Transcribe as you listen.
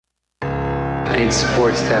need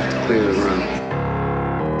support staff to clear the room.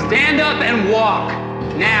 Stand up and walk.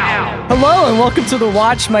 Now. Hello and welcome to The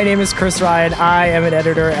Watch. My name is Chris Ryan. I am an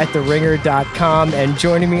editor at TheRinger.com, and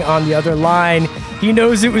joining me on the other line, he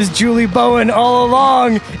knows it was Julie Bowen all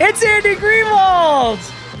along. It's Andy Greenwald.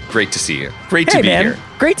 Great to see you. Great to be here.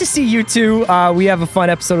 Great to see you too. We have a fun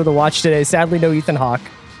episode of The Watch today. Sadly, no Ethan Hawke,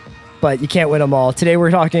 but you can't win them all. Today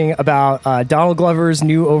we're talking about Donald Glover's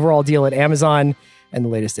new overall deal at Amazon and the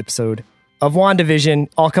latest episode of WandaVision,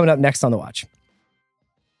 all coming up next on The Watch.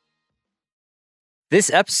 This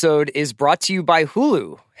episode is brought to you by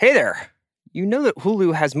Hulu. Hey there. You know that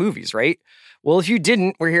Hulu has movies, right? Well, if you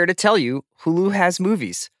didn't, we're here to tell you Hulu has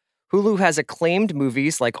movies. Hulu has acclaimed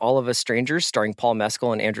movies like All of Us Strangers starring Paul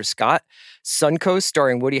Mescal and Andrew Scott, Suncoast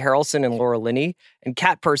starring Woody Harrelson and Laura Linney, and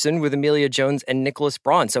Cat Person with Emilia Jones and Nicholas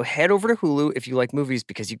Braun. So head over to Hulu if you like movies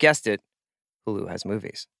because you guessed it, Hulu has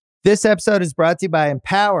movies. This episode is brought to you by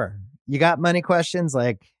Empower. You got money questions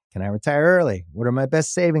like, can I retire early? What are my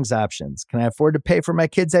best savings options? Can I afford to pay for my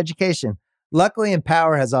kids' education? Luckily,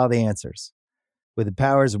 Empower has all the answers. With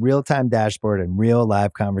Empower's real-time dashboard and real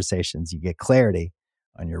live conversations, you get clarity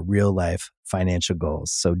on your real-life financial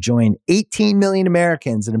goals. So join 18 million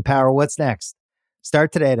Americans and Empower what's next.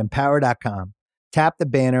 Start today at empower.com. Tap the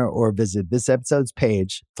banner or visit this episode's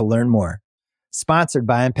page to learn more. Sponsored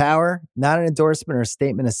by Empower, not an endorsement or a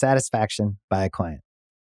statement of satisfaction by a client.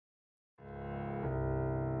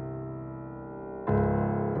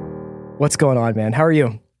 What's going on, man? How are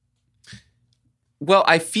you? Well,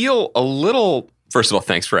 I feel a little, first of all,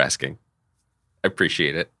 thanks for asking. I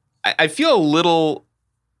appreciate it. I feel a little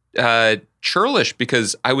churlish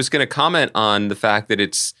because I was going to comment on the fact that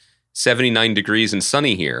it's 79 degrees and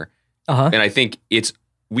sunny here. And I think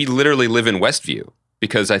we literally live in Westview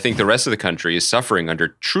because I think the rest of the country is suffering under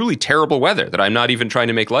truly terrible weather that I'm not even trying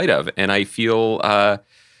to make light of. And I feel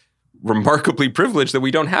remarkably privileged that we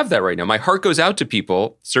don't have that right now. My heart goes out to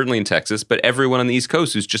people, certainly in Texas, but everyone on the East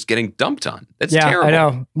Coast who's just getting dumped on. That's terrible. I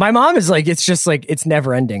know. My mom is like, it's just like, it's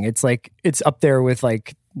never ending. It's like, it's up there with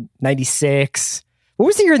like 96. What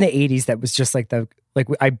was the year in the 80s that was just like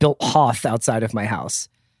I built Hoth outside of my house?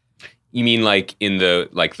 You mean like in the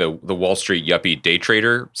Wall Street yuppie day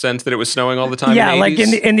trader sense that it was snowing all the time? Yeah, in the 80s?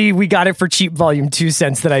 Like in the we got it for cheap volume 2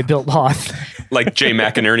 sense that I built Hoth. Like Jay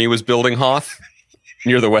McInerney was building Hoth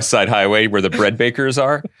near the West Side Highway where the bread bakers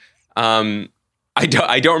are. I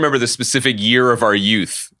don't remember the specific year of our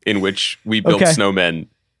youth in which we built snowmen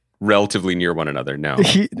relatively near one another. No.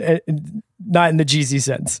 Not in the Jeezy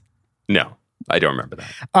sense. No, I don't remember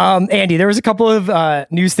that. Andy, there was a couple of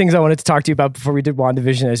news things I wanted to talk to you about before we did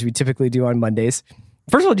WandaVision, as we typically do on Mondays.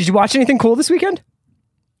 First of all, did you watch anything cool this weekend?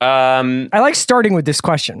 I like starting with this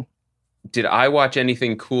question. Did I watch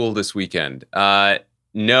anything cool this weekend?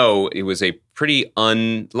 No, it was a pretty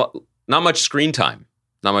not much screen time.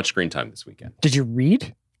 Not much screen time this weekend. Did you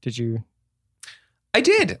read? Did you? I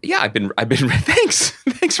did. Yeah, I've been. Thanks.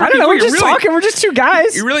 For I don't know. We're just talking. We're just two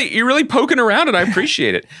guys. You're really poking around, and I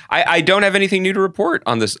appreciate it. I don't have anything new to report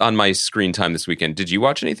on my screen time this weekend. Did you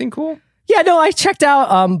watch anything cool? Yeah, no, I checked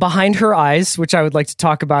out Behind Her Eyes, which I would like to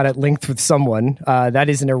talk about at length with someone. That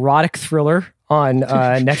is an erotic thriller on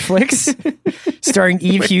Netflix, starring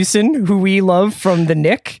Eve Hewson, who we love from The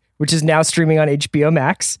Nick, which is now streaming on HBO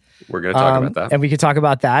Max. We're going to talk about that. And we could talk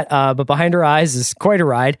about that. But Behind Her Eyes is quite a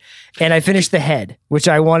ride. And I finished The Head, which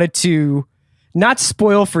I wanted to not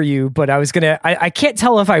spoil for you, but I was going to... I can't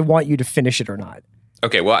tell if I want you to finish it or not.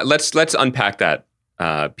 Okay, well, let's unpack that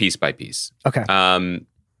piece by piece. Okay.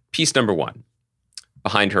 Piece number 1,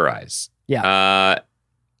 Behind Her Eyes. Yeah.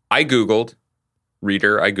 I Googled.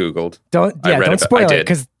 Reader, I Googled. Don't spoil it,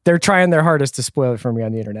 because they're trying their hardest to spoil it for me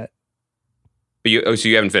on the internet. But so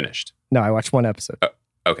you haven't finished? No, I watched one episode.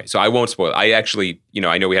 Okay, so I won't spoil. I actually,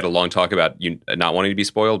 I know we had a long talk about you not wanting to be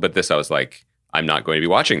spoiled, but this I was like, I'm not going to be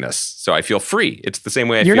watching this, so I feel free. It's the same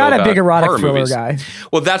way I feel about You're not a big erotic thriller movies. guy.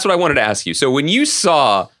 Well, that's what I wanted to ask you. So when you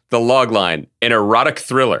saw the log line, an erotic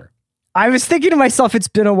thriller, I was thinking to myself, it's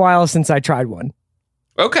been a while since I tried one.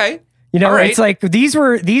 Okay, It's like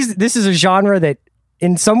this is a genre that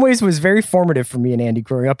in some ways was very formative for me and Andy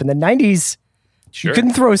growing up in the 90s. Sure. You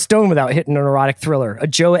couldn't throw a stone without hitting an erotic thriller, a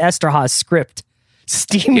Joe Esterhaaz script,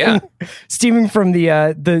 steaming from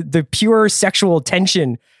the pure sexual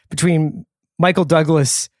tension between Michael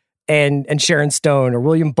Douglas and Sharon Stone, or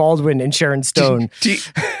William Baldwin and Sharon Stone.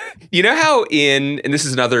 You know how and this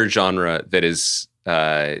is another genre that is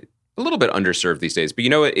a little bit underserved these days, but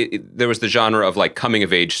there was the genre of like coming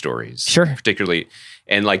of age stories, sure, particularly,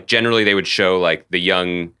 and like generally they would show like the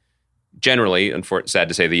young, sad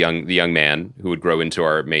to say, the young man who would grow into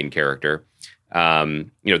our main character.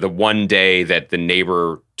 The one day that the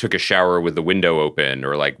neighbor took a shower with the window open,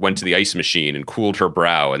 or like went to the ice machine and cooled her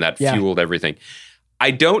brow, and that fueled everything.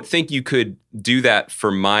 I don't think you could do that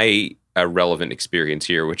for my relevant experience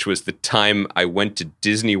here, which was the time I went to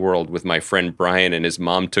Disney World with my friend Brian, and his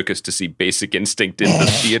mom took us to see Basic Instinct in the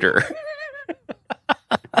theater.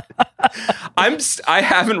 I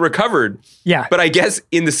haven't recovered. Yeah. But I guess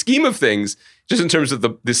in the scheme of things, just in terms of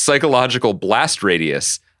the psychological blast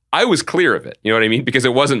radius, I was clear of it. You know what I mean? Because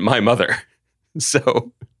it wasn't my mother.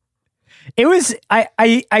 So it was,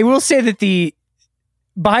 I will say that the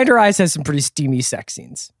Behind Her Eyes has some pretty steamy sex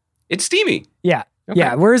scenes. It's steamy. Yeah. Okay.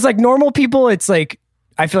 Yeah. Whereas like normal people, it's like,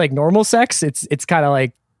 I feel like normal sex, it's kind of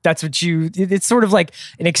like, that's what it's sort of like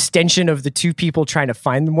an extension of the two people trying to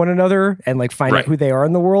find one another and like find out who they are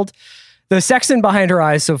in the world. The sex in Behind Her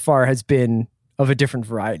Eyes so far has been of a different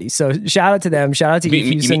variety. So shout out to them. Shout out to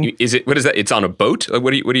Eve Hewson. What is that? It's on a boat? Like,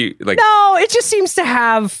 what do you like? No, it just seems to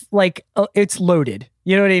have like, it's loaded.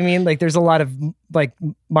 You know what I mean? Like there's a lot of like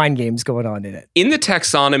mind games going on in it. In the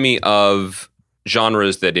taxonomy of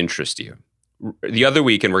genres that interest you, the other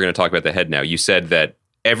week, and we're going to talk about the head now, you said that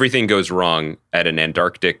everything goes wrong at an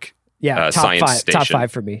Antarctic science station. Top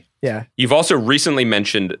 5 for me. Yeah. You've also recently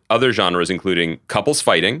mentioned other genres, including couples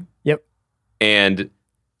fighting. Yep. And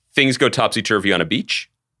things go topsy-turvy on a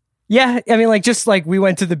beach. Yeah. I mean, like, just like we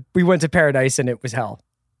went to paradise and it was hell.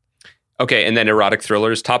 Okay. And then erotic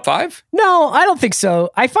thrillers, top 5? No, I don't think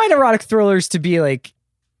so. I find erotic thrillers to be like,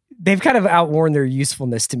 they've kind of outworn their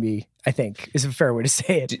usefulness to me, I think is a fair way to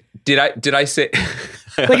say it. Did I say...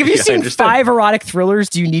 Like, if you've seen 5 erotic thrillers,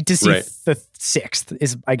 do you need to see the 6th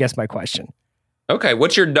is, I guess, my question. Okay.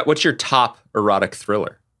 What's your top erotic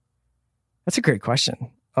thriller? That's a great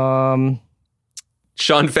question.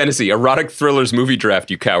 Sean Fennessy, erotic thrillers movie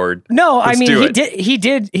draft, you coward. No, I mean,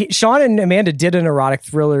 Sean and Amanda did an erotic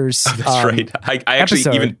thrillers. Oh, that's right. I actually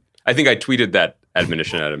episode. I think I tweeted that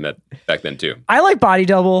admonition at him back then too. I like Body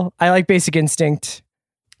Double. I like Basic Instinct.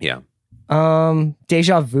 Yeah.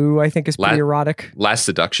 Deja Vu, I think, is pretty erotic. Last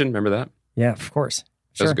Seduction, remember that? Yeah, of course.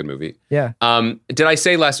 That was a good movie. Yeah. Did I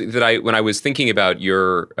say last week that when I was thinking about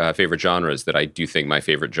your favorite genres, that I do think my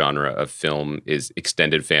favorite genre of film is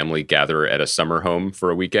extended family gather at a summer home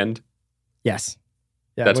for a weekend? Yes.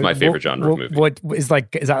 Yeah, that's my favorite genre of movie. Is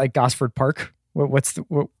that like Gosford Park?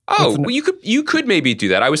 You could maybe do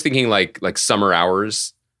that. I was thinking like Summer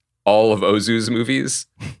Hours, all of Ozu's movies.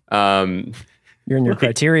 You're in your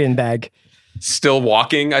Criterion bag. Still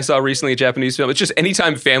Walking, I saw recently, a Japanese film. It's just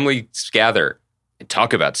anytime families gather and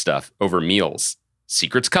talk about stuff over meals,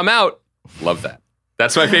 secrets come out. Love that.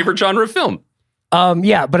 That's my favorite genre of film.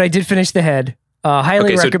 Yeah, but I did finish The Head.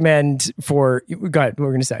 Highly recommend for... Go ahead, what were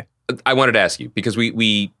we going to say? I wanted to ask you, because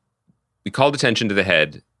we called attention to The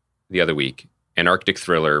Head the other week. An Arctic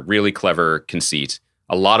thriller, really clever conceit.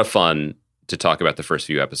 A lot of fun to talk about the first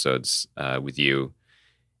few episodes with you.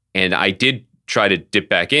 And I did try to dip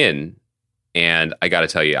back in, and I got to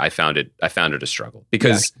tell you, I found it a struggle,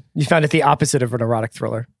 because you found it the opposite of an erotic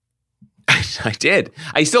thriller. I did.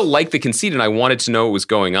 I still like the conceit, and I wanted to know what was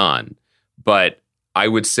going on, but I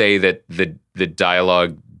would say that the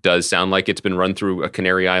dialogue does sound like it's been run through a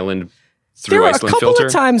Canary Island through Iceland filter. There were a couple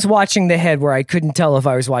of times watching The Head where I couldn't tell if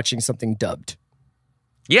I was watching something dubbed.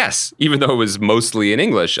 Yes, even though it was mostly in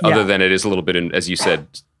English, other than it is a little bit in, as you said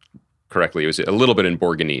correctly, it was a little bit in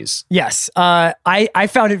Borgonese. Yes, I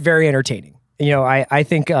found it very entertaining. You know, I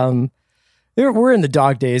think we're in the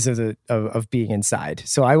dog days of being inside,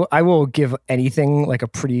 so I will give anything like a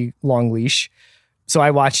pretty long leash. So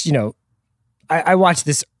I watched, I watched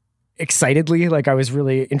this excitedly, like I was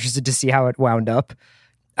really interested to see how it wound up.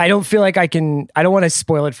 I don't feel like I don't want to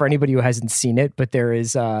spoil it for anybody who hasn't seen it, but there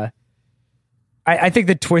is, I think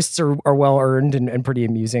the twists are well earned and pretty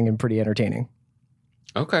amusing and pretty entertaining.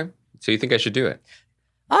 Okay. So you think I should do it?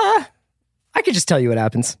 I could just tell you what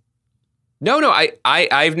happens. No,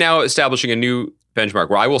 I've now establishing a new benchmark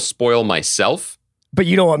where I will spoil myself. But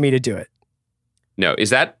you don't want me to do it. No. Is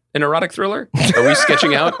that an erotic thriller? Are we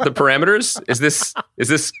sketching out the parameters? Is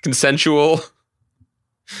this consensual?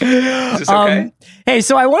 Is this okay? Hey,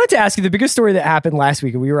 so I wanted to ask you the biggest story that happened last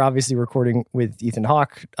week, and we were obviously recording with Ethan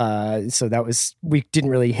Hawke. So we didn't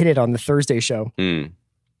really hit it on the Thursday show.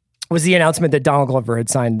 Was the announcement that Donald Glover had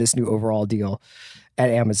signed this new overall deal at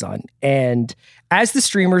Amazon. And as the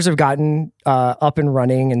streamers have gotten up and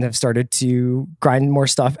running and have started to grind more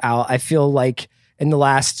stuff out, I feel like in the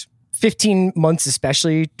last 15 months,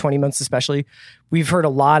 especially 20 months, especially, we've heard a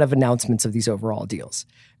lot of announcements of these overall deals.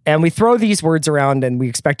 And we throw these words around and we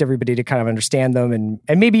expect everybody to kind of understand them.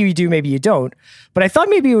 And maybe you do, maybe you don't. But I thought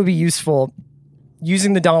maybe it would be useful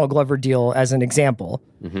using the Donald Glover deal as an example,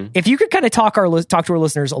 Mm-hmm. if you could kind of talk to our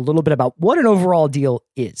listeners a little bit about what an overall deal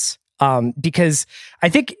is, because I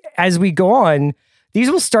think as we go on,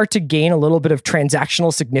 these will start to gain a little bit of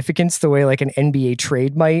transactional significance, the way like an NBA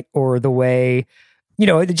trade might, or the way,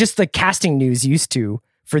 just the casting news used to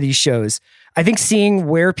for these shows. I think seeing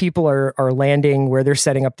where people are landing, where they're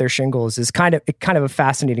setting up their shingles is kind of a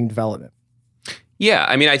fascinating development. Yeah,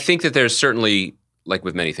 I mean, I think that there's certainly, like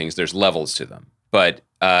with many things, there's levels to them. But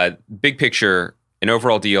big picture, an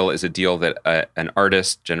overall deal is a deal that an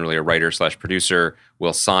artist, generally a writer/producer,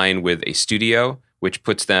 will sign with a studio, which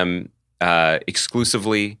puts them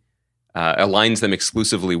exclusively, aligns them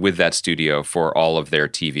exclusively with that studio for all of their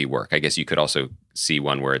TV work. I guess you could also see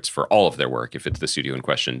one where it's for all of their work if it's the studio in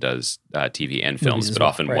question does TV and films, but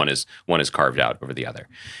often one is carved out over the other.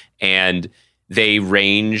 And they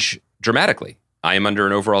range dramatically. I am under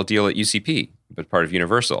an overall deal at UCP, but part of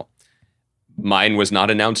Universal. Mine was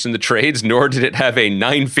not announced in the trades, nor did it have a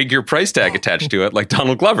 9-figure price tag attached to it like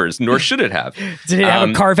Donald Glover's, nor should it have. Did it have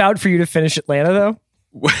a carve out for you to finish Atlanta,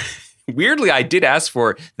 though? Weirdly, I did ask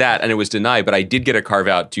for that and it was denied, but I did get a carve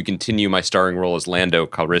out to continue my starring role as Lando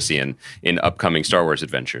Calrissian in upcoming Star Wars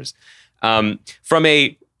adventures. From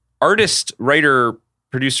a artist, writer,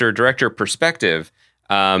 producer, director perspective,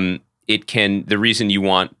 the reason you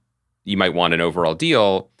might want an overall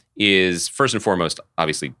deal is first and foremost,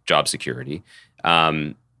 obviously, job security.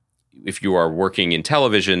 If you are working in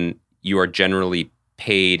television, you are generally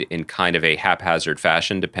paid in kind of a haphazard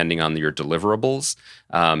fashion, depending on your deliverables.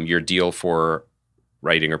 Your deal for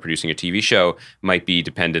writing or producing a TV show might be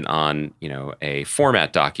dependent on, a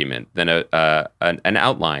format document, then an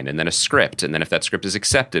outline, and then a script, and then if that script is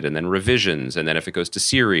accepted, and then revisions, and then if it goes to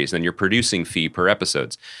series, then your producing fee per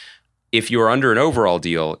episodes. If you are under an overall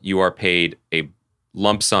deal, you are paid a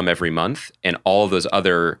lump sum every month, and all of those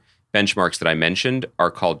other benchmarks that I mentioned are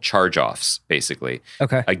called charge-offs, basically,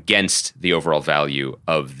 against the overall value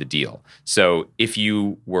of the deal. So if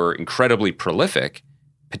you were incredibly prolific,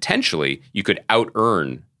 potentially you could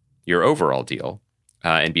out-earn your overall deal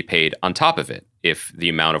and be paid on top of it if the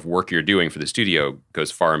amount of work you're doing for the studio goes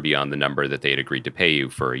far and beyond the number that they had agreed to pay you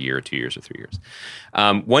for a year, 2 years, or 3 years.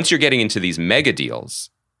 Once you're getting into these mega deals,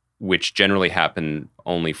 which generally happen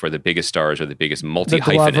only for the biggest stars or the biggest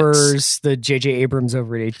multi-hyphenates. The Glovers, the J.J. Abrams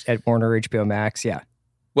over at Warner HBO Max, yeah.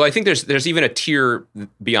 Well, I think there's even a tier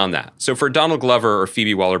beyond that. So for Donald Glover or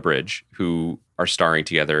Phoebe Waller-Bridge, who are starring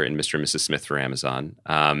together in Mr. and Mrs. Smith for Amazon,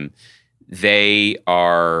 they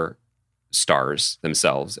are stars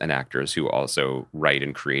themselves and actors who also write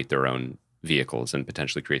and create their own vehicles and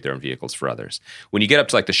potentially create their own vehicles for others. When you get up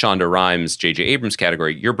to like the Shonda Rhimes, J.J. Abrams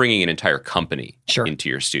category, you're bringing an entire company into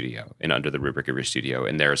your studio and under the rubric of your studio.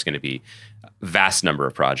 And there's going to be a vast number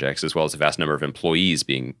of projects as well as a vast number of employees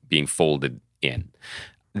being folded in.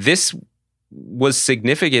 This was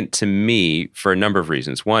significant to me for a number of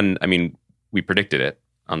reasons. One, I mean, we predicted it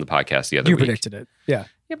on the podcast the other week. You predicted it, yeah.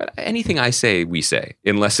 Yeah, but anything I say, we say,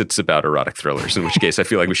 unless it's about erotic thrillers, in which case I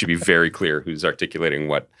feel like we should be very clear who's articulating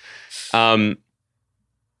what. We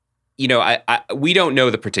don't know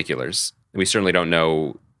the particulars. We certainly don't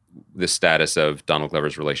know the status of Donald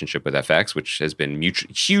Glover's relationship with FX, which has been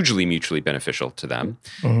hugely mutually beneficial to them,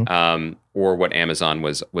 or what Amazon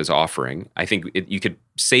was offering. I think you could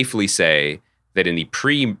safely say that in the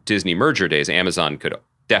pre-Disney merger days, Amazon could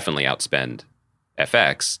definitely outspend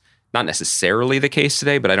FX. Not necessarily the case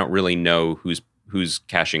today, but I don't really know who's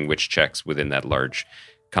cashing which checks within that large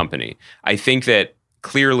company. I think that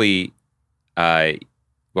clearly,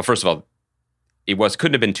 first of all,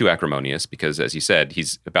 couldn't have been too acrimonious because, as you said,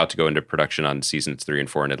 he's about to go into production on seasons 3 and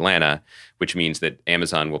 4 in Atlanta, which means that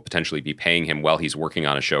Amazon will potentially be paying him while he's working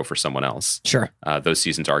on a show for someone else. Sure. Those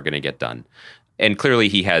seasons are going to get done. And clearly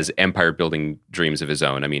he has empire building dreams of his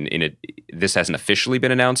own. I mean, this hasn't officially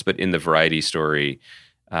been announced, but in the Variety story,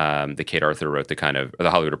 that Kate Arthur wrote, the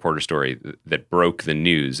Hollywood Reporter story that broke the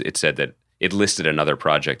news, it said that it listed another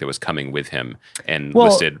project that was coming with him and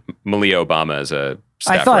listed Malia Obama as a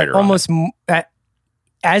staff writer. I thought almost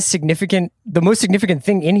as significant, the most significant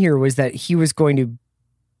thing in here was that he was going to,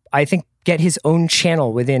 I think, get his own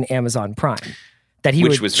channel within Amazon Prime.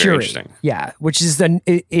 Which was very interesting. Yeah, which is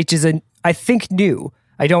I think new.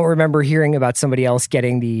 I don't remember hearing about somebody else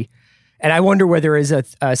getting and I wonder whether it is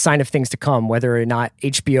a sign of things to come, whether or not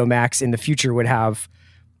HBO Max in the future would have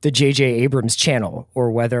the J.J. Abrams channel,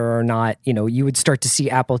 or whether or not, you would start to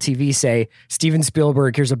see Apple TV say, Steven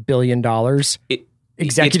Spielberg, here's $1 billion.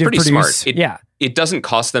 Executive it's pretty produce. Smart. Yeah. It doesn't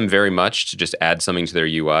cost them very much to just add something to their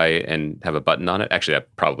UI and have a button on it. Actually, that's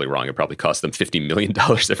probably wrong. It probably costs them $50 million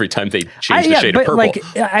every time they change the shade of purple.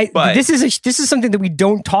 But this is something that we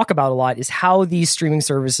don't talk about a lot, is how these streaming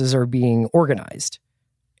services are being organized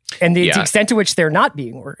and the extent to which they're not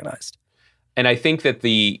being organized. And I think that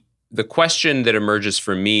the question that emerges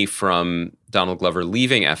for me from Donald Glover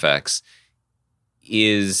leaving FX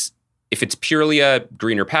is, if it's purely a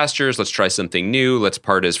greener pastures, let's try something new, let's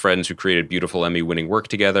part as friends who created beautiful Emmy-winning work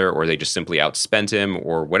together, or they just simply outspent him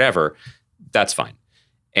or whatever, that's fine.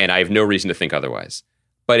 And I have no reason to think otherwise.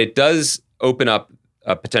 But it does open up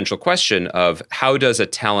a potential question of, how does a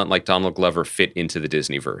talent like Donald Glover fit into the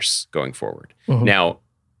Disneyverse going forward? Mm-hmm. Now,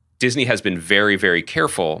 Disney has been very, very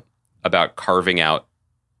careful about carving out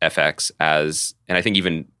FX as, and I think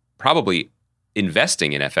even probably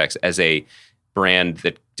investing in FX as a brand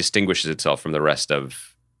that distinguishes itself from the rest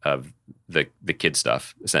of the kid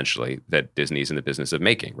stuff, essentially, that Disney's in the business of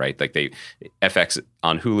making, right? Like FX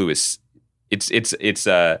on Hulu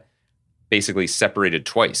it's basically separated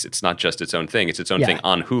twice. It's not just its own thing; it's its own thing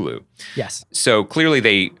on Hulu. Yes. So clearly,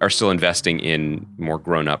 they are still investing in more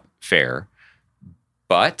grown-up fare,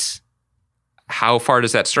 but how far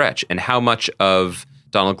does that stretch, and how much of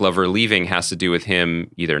Donald Glover leaving has to do with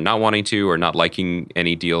him either not wanting to or not liking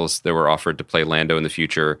any deals that were offered to play Lando in the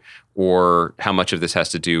future, or how much of this has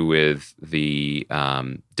to do with the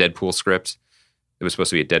Deadpool script. It was supposed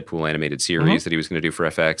to be a Deadpool animated series that he was going to do for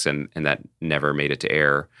FX, and that never made it to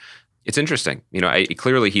air. It's interesting.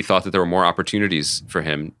 Clearly he thought that there were more opportunities for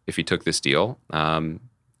him if he took this deal.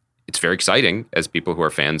 It's very exciting as people who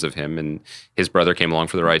are fans of him, and his brother came along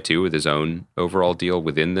for the ride too with his own overall deal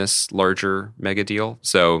within this larger mega deal.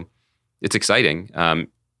 So it's exciting.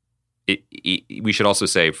 We should also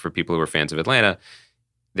say, for people who are fans of Atlanta,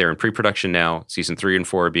 they're in pre-production now. Season 3 and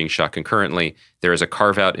 4 are being shot concurrently. There is a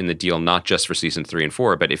carve out in the deal, not just for season 3 and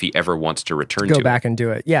 4, but if he ever wants to return to go back and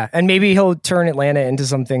do it. Yeah. And maybe he'll turn Atlanta into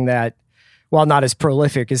something that, while not as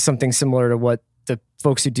prolific, is something similar to what the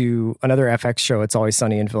folks who do another FX show, It's Always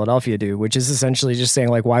Sunny in Philadelphia, do, which is essentially just saying,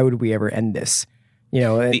 like, why would we ever end this?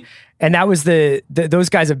 And that was those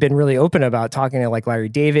guys have been really open about talking to, like, Larry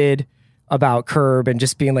David about Curb, and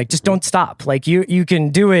just being like, just don't stop. Like, you can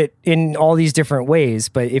do it in all these different ways,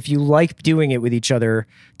 but if you like doing it with each other,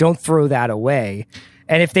 don't throw that away.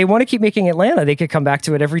 And if they want to keep making Atlanta, they could come back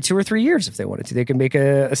to it every 2 or 3 years if they wanted to. They can make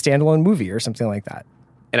a standalone movie or something like that.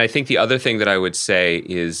 And I think the other thing that I would say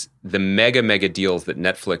is the mega deals that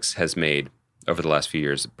Netflix has made over the last few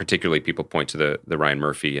years, particularly people point to the Ryan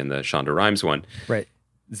Murphy and the Shonda Rhimes one. Right.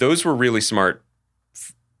 Those were really smart.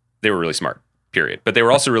 They were really smart, period. But they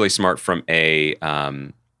were also really smart from a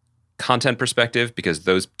content perspective, because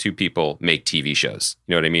those two people make TV shows.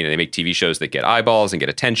 You know what I mean? And they make TV shows that get eyeballs and get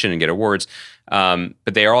attention and get awards. But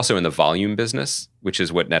they are also in the volume business, which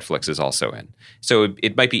is what Netflix is also in. So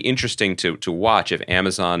it might be interesting to watch if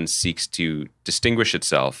Amazon seeks to distinguish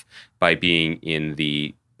itself by being in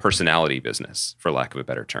the personality business, for lack of a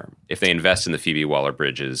better term. If they invest in the Phoebe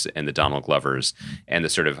Waller-Bridges and the Donald Glovers and the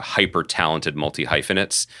sort of hyper-talented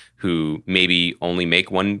multi-hyphenates who maybe only make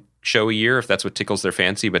one show a year, if that's what tickles their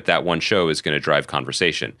fancy, but that one show is going to drive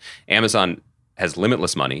conversation. Amazon has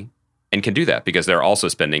limitless money and can do that because they're also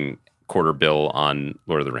spending $250 million on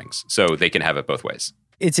Lord of the Rings. So they can have it both ways.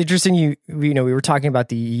 It's interesting. We were talking about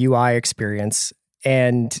the UI experience,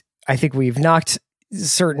 and I think we've knocked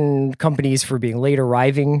certain companies for being late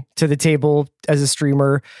arriving to the table as a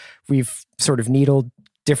streamer. We've sort of needled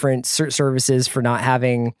different services for not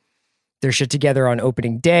having their shit together on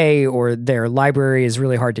opening day, or their library is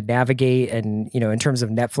really hard to navigate. And, in terms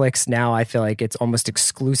of Netflix now, I feel like it's almost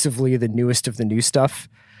exclusively the newest of the new stuff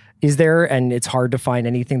is there, and it's hard to find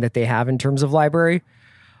anything that they have in terms of library.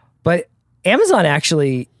 But Amazon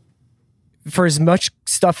actually, for as much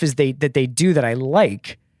stuff as they do that I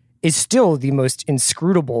like, is still the most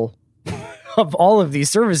inscrutable of all of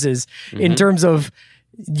these services in terms of,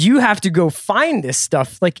 you have to go find this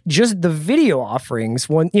stuff, like just the video offerings.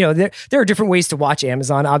 There are different ways to watch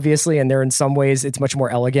Amazon, obviously, and there in some ways it's much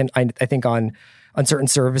more elegant. I think on certain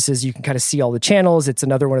services you can kind of see all the channels. It's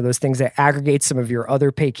another one of those things that aggregates some of your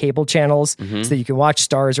other pay cable channels so that you can watch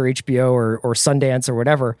Starz or HBO or Sundance or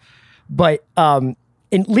whatever. But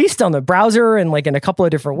at least on the browser and like in a couple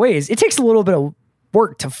of different ways, it takes a little bit of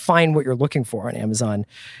work to find what you're looking for on Amazon.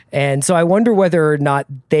 And so I wonder whether or not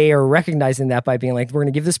they are recognizing that by being like, we're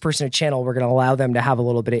going to give this person a channel. We're going to allow them to have a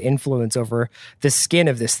little bit of influence over the skin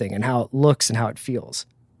of this thing and how it looks and how it feels.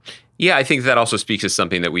 Yeah, I think that also speaks to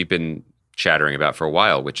something that we've been chattering about for a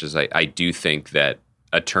while, which is I do think that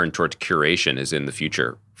a turn towards curation is in the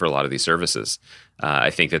future for a lot of these services.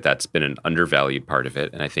 I think that's been an undervalued part of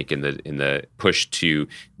it, and I think in the push to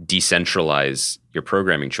decentralize your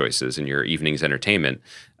programming choices and your evening's entertainment,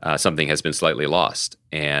 something has been slightly lost.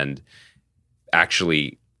 And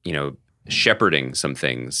actually, shepherding some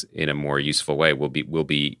things in a more useful way will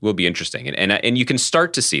be interesting. And you can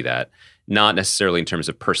start to see that, not necessarily in terms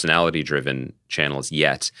of personality driven channels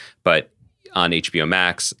yet, but on HBO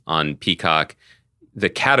Max, on Peacock, the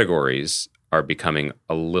categories are becoming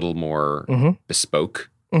a little more bespoke,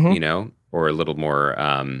 or a little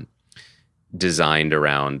more designed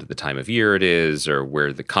around the time of year it is, or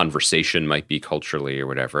where the conversation might be culturally or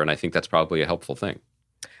whatever. And I think that's probably a helpful thing.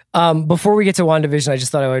 Before we get to WandaVision, I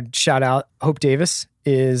just thought I would shout out Hope Davis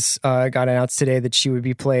got announced today that she would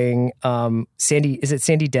be playing Sandy. Is it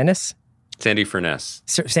Sandy Dennis? Sandy Furness.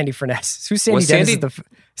 Sandy Furness. Who's Sandy Dennis?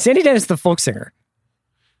 Sandy Dennis, the folk singer.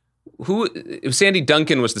 Sandy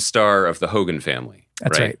Duncan was the star of the Hogan Family.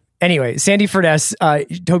 That's right. Anyway, Sandy Furness,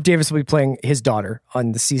 Hope Davis will be playing his daughter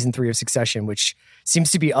on the season 3 of Succession, which seems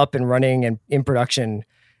to be up and running and in production.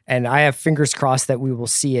 And I have fingers crossed that we will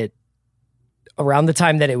see it around the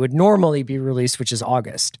time that it would normally be released, which is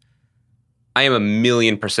August. I am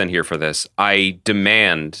 1,000,000% here for this. I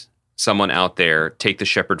demand someone out there take the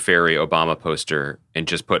Shepard Fairey Obama poster and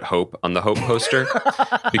just put Hope on the Hope poster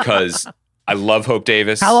because I love Hope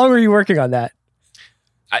Davis. How long were you working on that?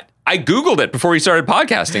 I Googled it before we started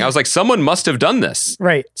podcasting. I was like, someone must have done this.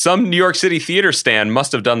 Right. Some New York City theater stand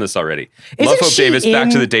must have done this already. Love Hope Davis, back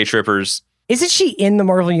to the Day Trippers. Isn't she in the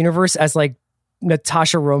Marvel Universe as like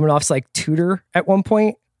Natasha Romanoff's like tutor at one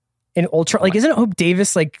point in Ultron? Like, isn't Hope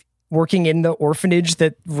Davis like working in the orphanage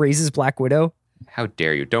that raises Black Widow? How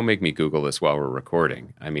dare you? Don't make me Google this while we're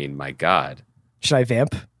recording. I mean, my God. Should I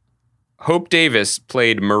vamp? Hope Davis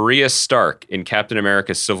played Maria Stark in Captain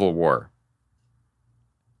America Civil War.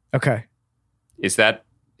 Okay. Is that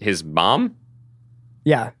his mom?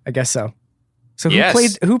 Yeah, I guess so. So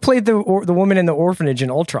Yes. who played the woman in the orphanage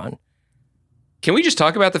in Ultron? Can we just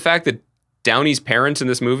talk about the fact that Downey's parents in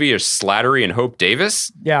this movie are Slattery and Hope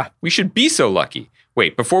Davis? Yeah. We should be so lucky.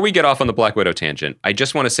 Wait, before we get off on the Black Widow tangent, I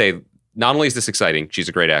just want to say, not only is this exciting, she's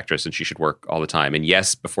a great actress and she should work all the time. And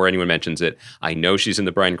yes, before anyone mentions it, I know she's in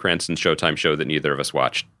the Bryan Cranston Showtime show that neither of us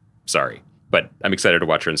watched. Sorry. But I'm excited to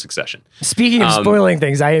watch her in Succession. Speaking of spoiling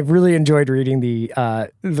things, I really enjoyed reading the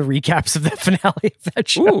recaps of the finale of that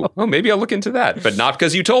show. Ooh, well, maybe I'll look into that, but not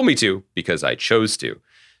because you told me to, because I chose to.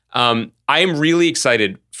 I am really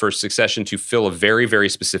excited for Succession to fill a very, very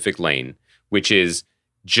specific lane, which is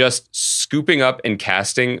just scooping up and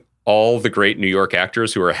casting all the great New York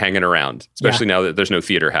actors who are hanging around, especially now that there's no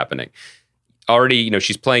theater happening. Already,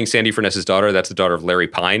 she's playing Sandy Furness's daughter. That's the daughter of Larry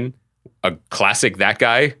Pine, a classic that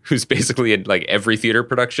guy who's basically in like every theater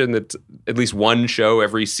production, that's at least one show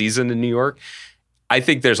every season in New York. I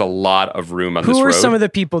think there's a lot of room on this road. Who are some of the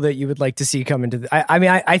people that you would like to see come into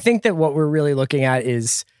I think that what we're really looking at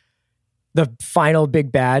is the final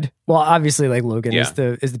big bad. Well, obviously like Logan is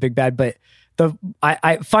the big bad, but the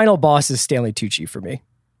final boss is Stanley Tucci for me.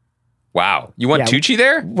 Wow. You want Tucci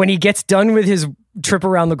there? When he gets done with his trip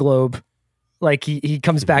around the globe, like he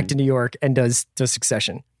comes back to New York and does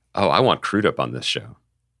Succession. Oh, I want Crudup on this show.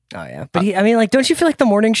 Oh, yeah. But don't you feel like the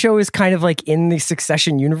morning show is kind of like in the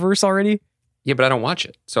Succession universe already? Yeah, but I don't watch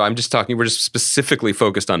it. So I'm just talking, we're just specifically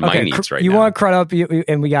focused on my needs right now. You want Crudup,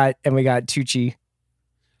 and we got Tucci.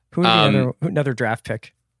 Who would be another draft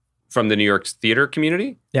pick? From the New York theater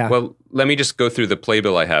community? Yeah. Well, let me just go through the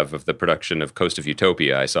playbill I have of the production of Coast of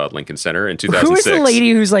Utopia I saw at Lincoln Center in 2006. Who is the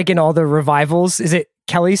lady who's like in all the revivals? Is it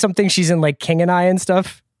Kelly something? She's in like King and I and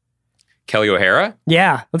stuff? Kelly O'Hara?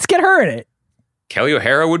 Yeah, let's get her in it. Kelly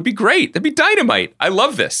O'Hara would be great. That'd be dynamite. I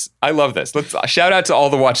love this. Let's shout out to all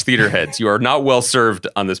the Watch Theater heads. You are not well served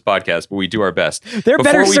on this podcast, but we do our best. They're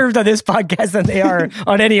better served on this podcast than they are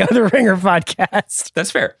on any other Ringer podcast.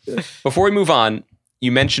 That's fair. Before we move on,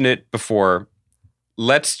 you mentioned it before.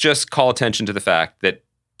 Let's just call attention to the fact that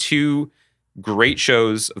two great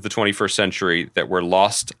shows of the 21st century that were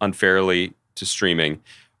lost unfairly to streaming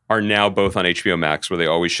are now both on HBO Max, where they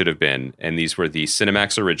always should have been. And these were the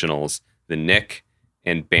Cinemax originals, The Nick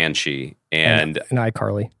and Banshee, and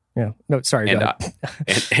iCarly. Yeah. No, sorry.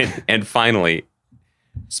 And finally,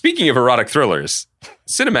 speaking of erotic thrillers,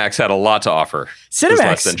 Cinemax had a lot to offer this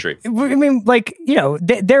last century. I mean, like,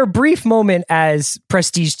 their brief moment as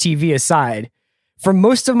prestige TV aside, for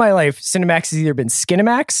most of my life, Cinemax has either been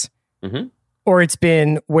Skinemax or it's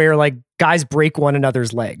been where like guys break one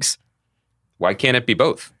another's legs. Why can't it be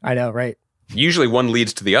both? I know, right? Usually one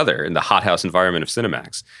leads to the other in the hothouse environment of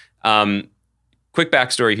Cinemax. quick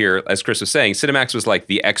backstory here, as Chris was saying, Cinemax was like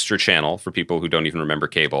the extra channel for people who don't even remember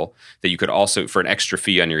cable that you could also, for an extra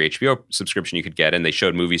fee on your HBO subscription, you could get. And they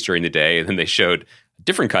showed movies during the day, and then they showed a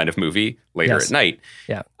different kind of movie later at night.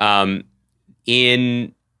 Yeah.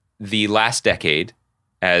 In the last decade,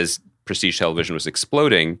 as prestige television was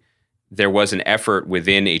exploding, there was an effort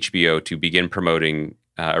within HBO to begin promoting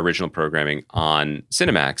original programming on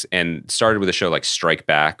Cinemax, and started with a show like Strike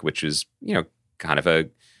Back, which is, kind of a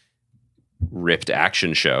ripped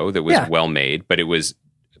action show that was well made, but it was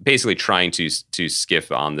basically trying to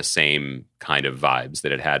skiff on the same kind of vibes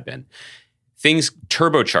that it had been. Things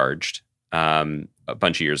turbocharged a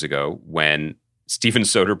bunch of years ago when Steven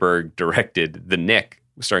Soderbergh directed The Knick,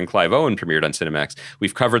 starring Clive Owen, premiered on Cinemax.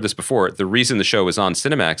 We've covered this before. The reason the show was on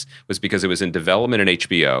Cinemax was because it was in development at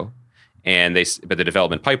HBO, but the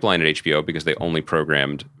development pipeline at HBO, because they only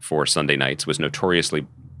programmed for Sunday nights, was notoriously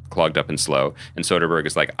clogged up and slow. And Soderbergh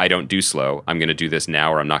is like, I don't do slow. I'm going to do this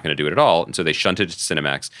now, or I'm not going to do it at all. And so they shunted it to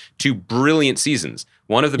Cinemax. 2 brilliant seasons.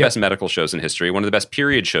 One of the best medical shows in history, one of the best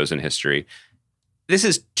period shows in history. This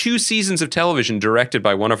is 2 seasons of television directed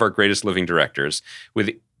by one of our greatest living directors, with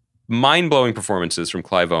mind-blowing performances from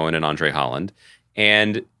Clive Owen and Andre Holland.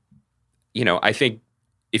 And, I think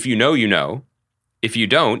if you know, you know. If you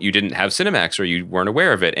don't, you didn't have Cinemax, or you weren't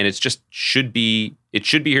aware of it. And it should be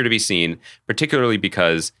here to be seen, particularly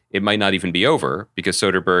because it might not even be over, because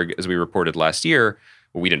Soderbergh, as we reported last year,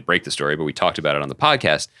 well, we didn't break the story, but we talked about it on the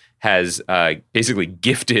podcast, has basically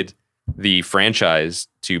gifted the franchise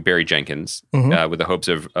to Barry Jenkins with the hopes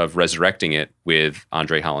of resurrecting it with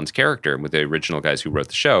Andre Holland's character, with the original guys who wrote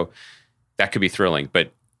the show. That could be thrilling,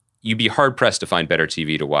 but you'd be hard-pressed to find better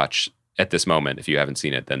TV to watch at this moment, if you haven't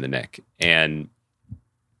seen it, than The Knick. And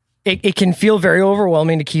it can feel very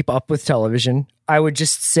overwhelming to keep up with television. I would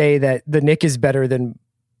just say that The Knick is better than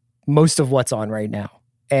most of what's on right now.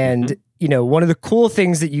 And, one of the cool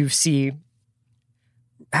things that you see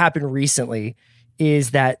happen recently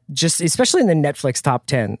is that, just especially in the Netflix top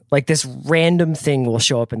 10, like this random thing will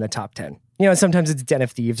show up in the top 10. Sometimes it's Den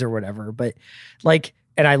of Thieves or whatever, but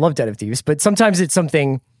and I love Den of Thieves, but sometimes it's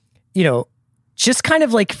something, just kind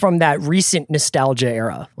of like from that recent nostalgia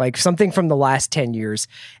era, like something from the last 10 years.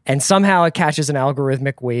 And somehow it catches an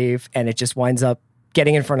algorithmic wave, and it just winds up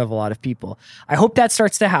getting in front of a lot of people. I hope that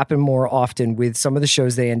starts to happen more often with some of the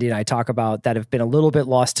shows that Andy and I talk about that have been a little bit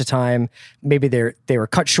lost to time. Maybe they were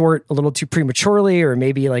cut short a little too prematurely, or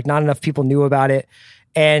maybe like not enough people knew about it.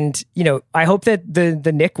 And, I hope that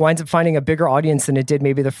the Knick winds up finding a bigger audience than it did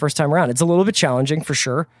maybe the first time around. It's a little bit challenging for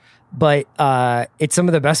sure, but it's some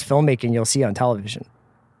of the best filmmaking you'll see on television.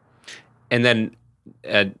 And then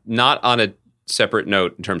not on a separate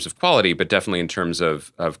note in terms of quality, but definitely in terms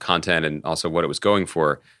of content and also what it was going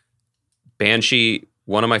for. Banshee,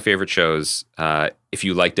 one of my favorite shows. If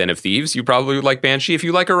you like Den of Thieves, you probably would like Banshee. If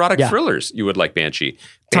you like erotic thrillers, you would like Banshee.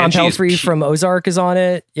 Tom Pelphrey from Ozark is on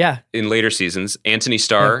it. Yeah. In later seasons. Anthony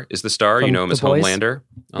Starr is the star. You know him as Homelander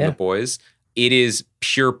on The Boys. It is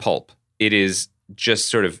pure pulp. It is just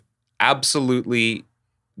sort of absolutely,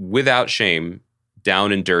 without shame,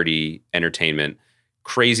 down and dirty entertainment.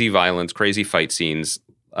 Crazy violence, crazy fight scenes,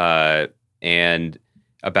 and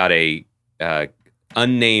about a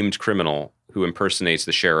unnamed criminal who impersonates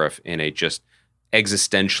the sheriff in a just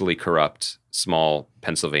existentially corrupt small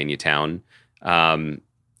Pennsylvania town.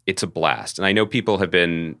 It's a blast. And I know people have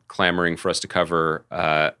been clamoring for us to cover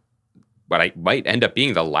what might end up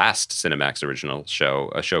being the last Cinemax original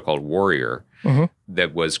show, a show called Warrior,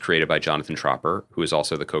 that was created by Jonathan Tropper, who is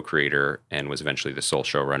also the co-creator and was eventually the sole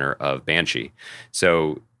showrunner of Banshee.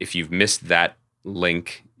 So if you've missed that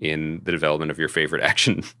link in the development of your favorite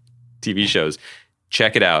action TV shows,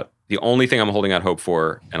 check it out. The only thing I'm holding out hope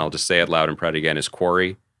for, and I'll just say it loud and proud again, is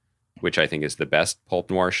Quarry, which I think is the best pulp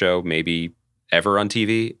noir show maybe ever on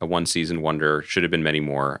TV. A 1-season wonder, should have been many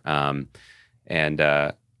more. And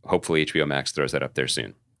hopefully HBO Max throws that up there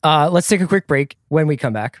soon. Let's take a quick break. When we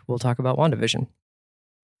come back, we'll talk about WandaVision.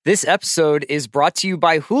 This episode is brought to you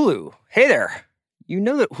by Hulu. Hey there. You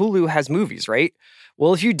know that Hulu has movies, right?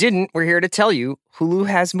 Well, if you didn't, we're here to tell you Hulu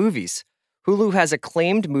has movies. Hulu has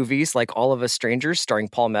acclaimed movies like All of Us Strangers starring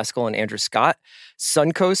Paul Mescal and Andrew Scott,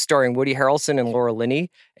 Suncoast starring Woody Harrelson and Laura Linney,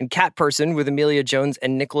 and Cat Person with Emilia Jones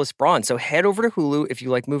and Nicholas Braun. So head over to Hulu if you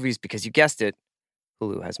like movies, because you guessed it,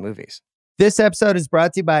 Hulu has movies. This episode is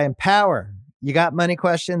brought to you by Empower. You got money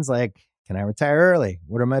questions like, can I retire early?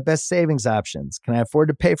 What are my best savings options? Can I afford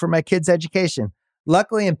to pay for my kids' education?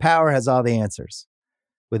 Luckily, Empower has all the answers.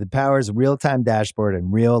 With Empower's real-time dashboard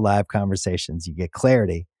and real live conversations, you get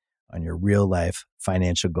clarity on your real life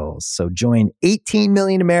financial goals. So join 18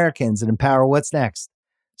 million Americans and empower what's next.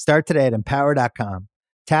 Start today at empower.com.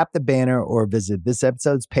 Tap the banner or visit this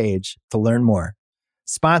episode's page to learn more.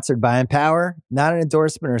 Sponsored by Empower, not an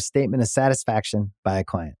endorsement or statement of satisfaction by a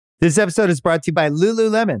client. This episode is brought to you by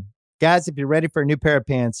Lululemon. Guys, if you're ready for a new pair of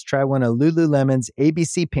pants, try one of Lululemon's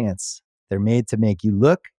ABC pants. They're made to make you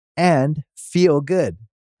look and feel good.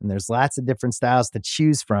 And there's lots of different styles to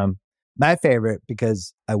choose from. My favorite,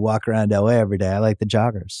 because I walk around LA every day, I like the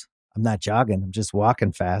joggers. I'm not jogging, I'm just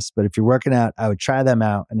walking fast. But if you're working out, I would try them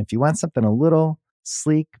out. And if you want something a little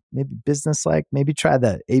sleek, maybe business-like, maybe try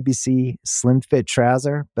the ABC Slim Fit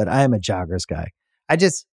trouser. But I am a joggers guy.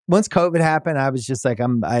 Once COVID happened, I was just like,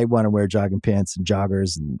 I want to wear jogging pants and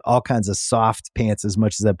joggers and all kinds of soft pants as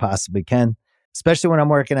much as I possibly can, especially when I'm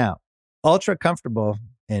working out. Ultra comfortable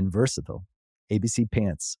and versatile. ABC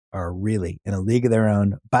pants are really in a league of their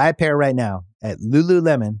own. Buy a pair right now at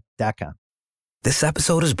Lululemon.com. This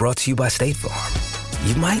episode is brought to you by State Farm.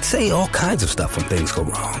 You might say all kinds of stuff when things go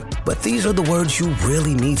wrong, but these are the words you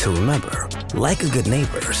really need to remember. Like a good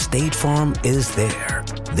neighbor, State Farm is there.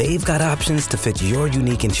 They've got options to fit your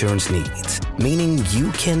unique insurance needs, meaning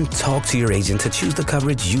you can talk to your agent to choose the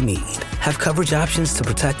coverage you need. Have coverage options to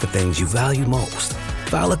protect the things you value most.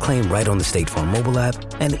 File a claim right on the State Farm mobile app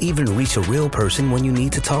and even reach a real person when you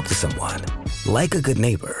need to talk to someone. Like a good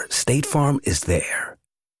neighbor, State Farm is there.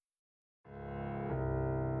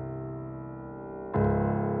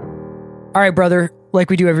 All right, brother. Like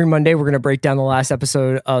we do every Monday, we're going to break down the last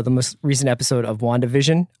episode of the most recent episode of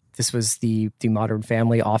WandaVision. This was the Modern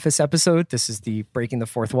Family Office episode. This is the Breaking the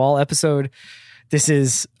Fourth Wall episode. This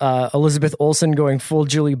is Elizabeth Olsen going full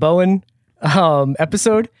Julie Bowen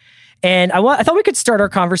episode. And I thought we could start our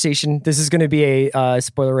conversation. This is going to be a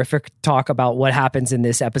spoilerific talk about what happens in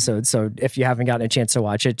this episode. So if you haven't gotten a chance to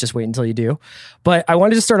watch it, just wait until you do. But I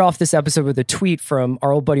wanted to start off this episode with a tweet from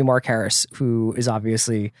our old buddy Mark Harris, who is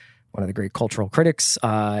obviously one of the great cultural critics,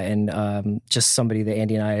 and just somebody that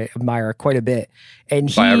Andy and I admire quite a bit. And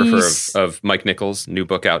biographer of Mike Nichols, new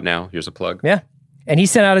book out now. Here's a plug. Yeah. And he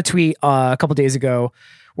sent out a tweet a couple days ago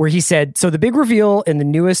where he said, so the big reveal in the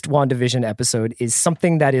newest WandaVision episode is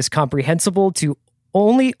something that is comprehensible to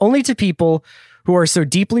only to people who are so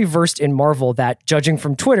deeply versed in Marvel that, judging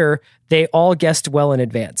from Twitter, they all guessed well in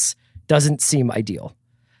advance. Doesn't seem ideal.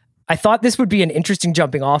 I thought this would be an interesting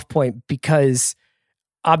jumping off point because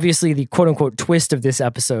obviously the quote unquote twist of this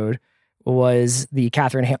episode was the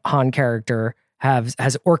Catherine Hahn character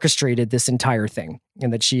has orchestrated this entire thing,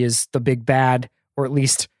 and that she is the big bad, or at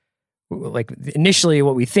least like initially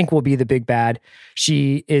what we think will be the big bad.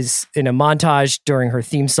 She is in a montage during her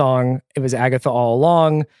theme song. It was Agatha all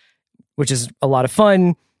along, which is a lot of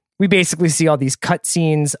fun. We basically see all these cut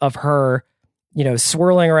scenes of her,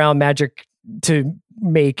 swirling around magic to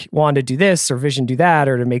make Wanda do this or Vision do that,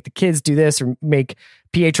 or to make the kids do this, or make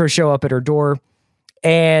Pietro show up at her door.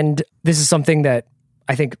 And this is something that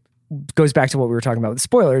I think goes back to what we were talking about with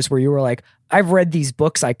spoilers, where you were like, I've read these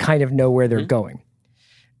books, I kind of know where they're going.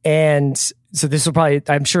 And so this will probably,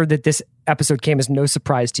 I'm sure that this episode came as no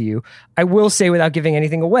surprise to you. I will say, without giving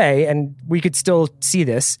anything away, and we could still see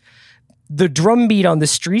this, the drumbeat on the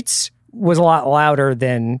streets was a lot louder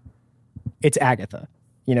than it's Agatha.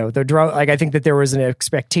 The drum, I think that there was an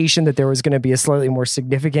expectation that there was going to be a slightly more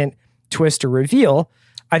significant twist or reveal.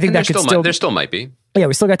 I think that there still might be. Yeah,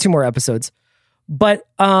 we still got 2 more episodes. But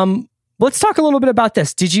let's talk a little bit about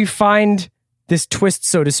this. Did you find this twist,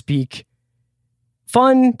 so to speak,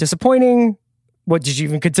 fun, disappointing? What, did you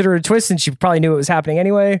even consider it a twist since you probably knew it was happening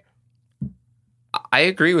anyway? I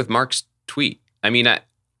agree with Mark's tweet. I mean,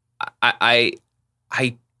 I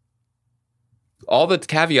all the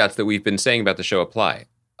caveats that we've been saying about the show apply.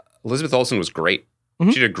 Elizabeth Olsen was great.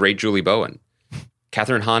 Mm-hmm. She did a great Julie Bowen.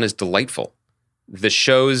 Catherine Hahn is delightful. The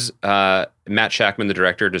show's, Matt Shackman, the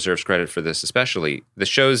director, deserves credit for this especially. The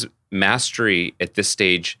show's mastery at this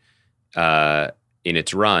stage in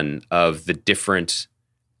its run of the different,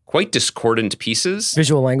 quite discordant pieces.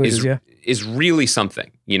 Visual languages, is really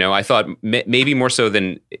something. I thought maybe more so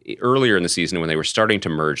than earlier in the season when they were starting to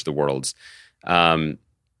merge the worlds.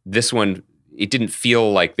 This one, it didn't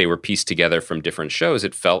feel like they were pieced together from different shows.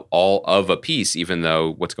 It felt all of a piece, even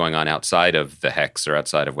though what's going on outside of the Hex or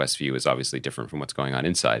outside of Westview is obviously different from what's going on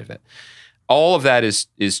inside of it. All of that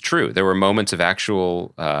is true. There were moments of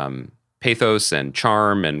actual pathos and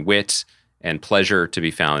charm and wit and pleasure to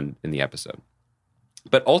be found in the episode.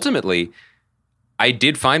 But ultimately, I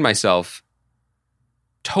did find myself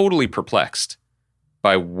totally perplexed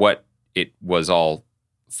by what it was all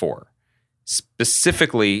for.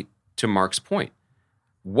 Specifically, to Mark's point,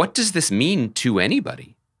 what does this mean to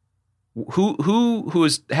anybody who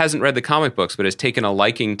hasn't read the comic books but has taken a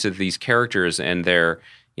liking to these characters and their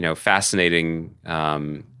fascinating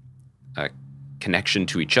connection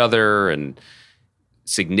to each other and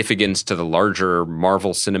significance to the larger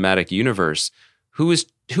Marvel Cinematic Universe, who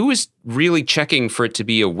is really checking for it to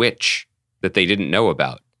be a witch that they didn't know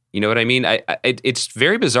about? You know what I mean? It's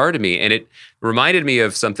very bizarre to me, and it reminded me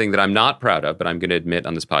of something that I'm not proud of, but I'm going to admit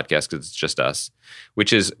on this podcast because it's just us,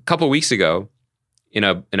 which is a couple of weeks ago, in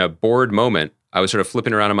a bored moment, I was sort of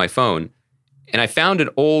flipping around on my phone, and I found an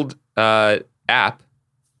old app,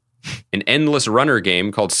 an endless runner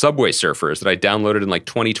game called Subway Surfers that I downloaded in like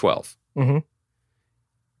 2012. Mm-hmm.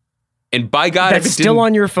 And by God, that's still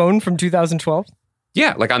on your phone from 2012?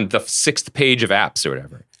 Yeah, like on the 6th page of apps or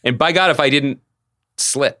whatever. And by God, if I didn't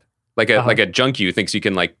slip like a junkie who thinks you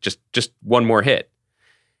can like just one more hit.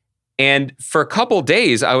 And for a couple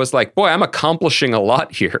days, I was like, boy, I'm accomplishing a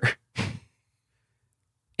lot here.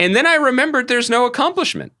 And then I remembered there's no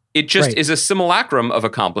accomplishment. It just is a simulacrum of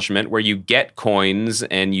accomplishment where you get coins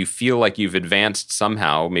and you feel like you've advanced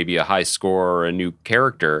somehow, maybe a high score or a new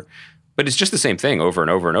character. But it's just the same thing over and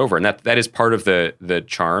over and over. And that is part of the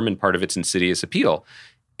charm and part of its insidious appeal.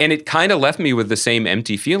 And it kind of left me with the same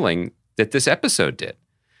empty feeling that this episode did.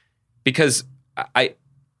 Because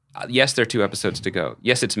yes, there are 2 episodes to go.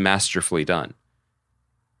 Yes, it's masterfully done.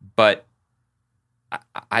 But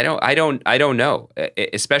I don't know,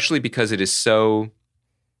 especially because it is so,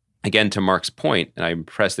 again, to Mark's point, and I'm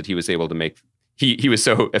impressed that he was able to make, he was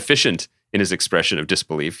so efficient in his expression of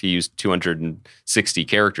disbelief. He used 260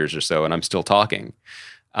 characters or so, and I'm still talking.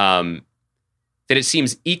 That it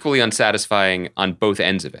seems equally unsatisfying on both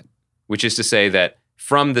ends of it, which is to say that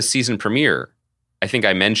from the season premiere, I think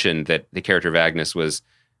I mentioned that the character of Agnes was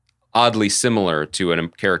oddly similar to a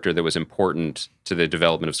character that was important to the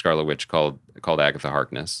development of Scarlet Witch called Agatha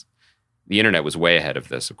Harkness. The internet was way ahead of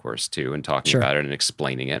this, of course, too, and talking about it and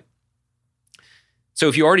explaining it. So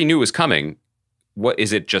if you already knew it was coming, what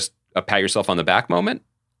is it, just a pat yourself on the back moment?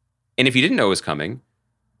 And if you didn't know it was coming,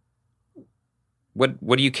 what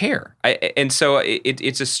do you care? And so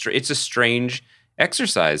it's a strange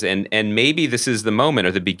exercise, and maybe this is the moment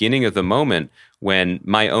or the beginning of the moment when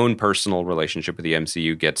my own personal relationship with the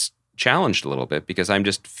MCU gets challenged a little bit, because I'm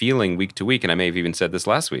just feeling week to week, and I may have even said this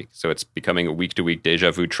last week, so it's becoming a week to week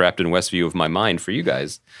deja vu trapped in Westview of my mind for you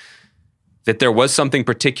guys, that there was something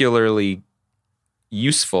particularly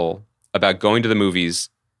useful about going to the movies,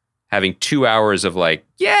 having 2 hours of like,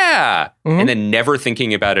 and then never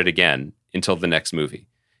thinking about it again until the next movie.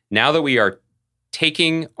 Now that we are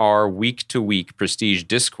taking our week-to-week prestige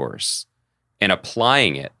discourse and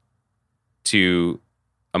applying it to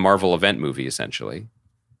a Marvel event movie, essentially,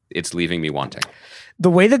 it's leaving me wanting. The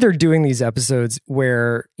way that they're doing these episodes,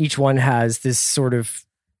 where each one has this sort of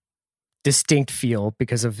distinct feel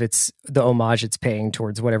because of the homage it's paying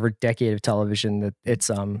towards whatever decade of television that it's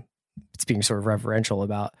being sort of reverential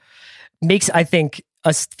about, makes, I think,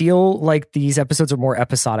 us feel like these episodes are more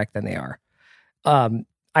episodic than they are.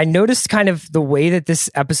 I noticed kind of the way that this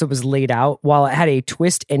episode was laid out. While it had a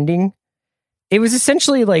twist ending, it was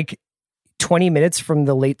essentially like 20 minutes from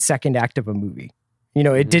the late second act of a movie. You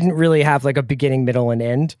know, it didn't really have like a beginning, middle, and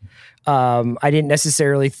end. I didn't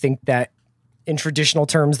necessarily think that in traditional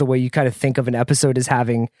terms, the way you kind of think of an episode as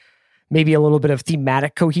having maybe a little bit of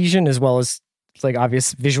thematic cohesion as well as like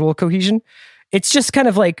obvious visual cohesion. It's just kind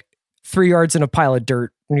of like 3 yards in a pile of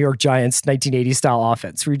dirt, New York Giants 1980 style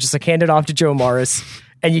offense, where you just like hand it off to Joe Morris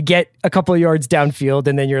and you get a couple of yards downfield,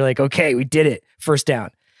 and then you're like, okay, we did it, first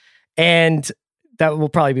down. And that will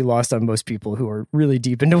probably be lost on most people who are really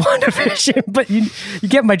deep into WandaVision, but you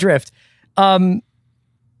get my drift. Let me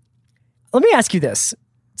ask you this.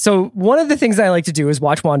 So one of the things I like to do is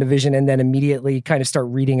watch WandaVision and then immediately kind of start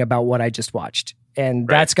reading about what I just watched. And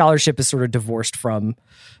that scholarship is sort of divorced from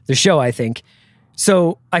the show, I think.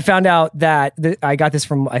 So I found out that I got this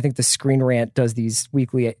from, I think the Screen Rant does these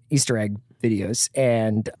weekly Easter egg videos.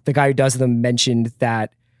 And the guy who does them mentioned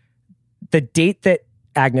that the date that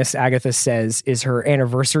Agatha says is her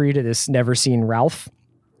anniversary to this Never Seen Ralph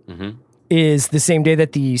is the same day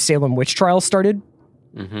that the Salem witch trial started.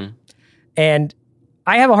 And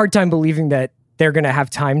I have a hard time believing that they're going to have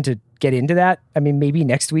time to get into that. I mean, maybe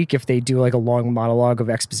next week, if they do like a long monologue of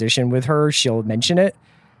exposition with her, she'll mention it.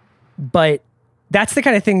 But that's the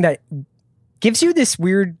kind of thing that gives you this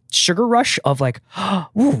weird sugar rush of like,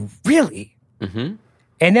 ooh, really? And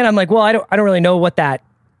then I'm like, well, I don't really know what that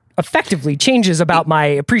effectively changes about my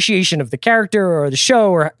appreciation of the character or the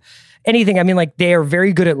show or anything. I mean, like, they are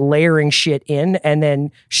very good at layering shit in and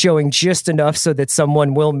then showing just enough so that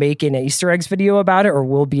someone will make an Easter eggs video about it or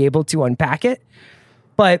will be able to unpack it.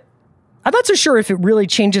 But I'm not so sure if it really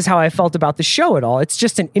changes how I felt about the show at all. It's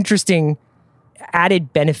just an interesting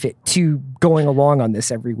added benefit to going along on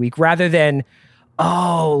this every week, rather than,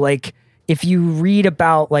 like if you read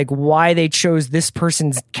about like why they chose this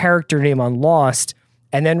person's character name on Lost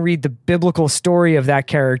and then read the biblical story of that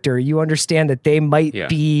character, you understand that they might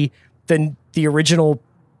be the original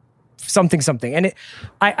something. And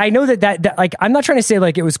I know that like, I'm not trying to say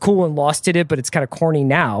like it was cool when Lost did it, but it's kind of corny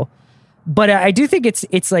now. But I do think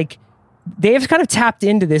it's like they have kind of tapped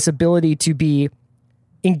into this ability to be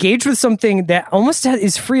engaged with something that almost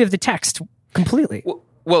is free of the text completely.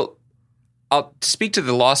 Well, I'll speak to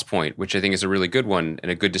the Lost point, which I think is a really good one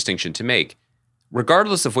and a good distinction to make.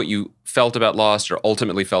 Regardless of what you felt about Lost or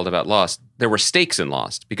ultimately felt about Lost, there were stakes in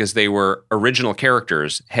Lost because they were original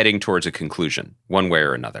characters heading towards a conclusion, one way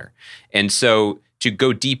or another. And so to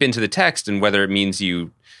go deep into the text, and whether it means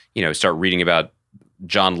you start reading about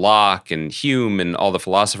John Locke and Hume and all the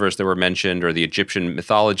philosophers that were mentioned, or the Egyptian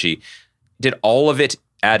mythology, did all of it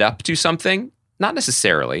add up to something? Not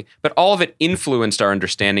necessarily, but all of it influenced our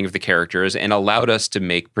understanding of the characters and allowed us to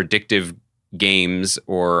make predictive games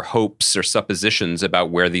or hopes or suppositions about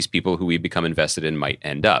where these people who we become invested in might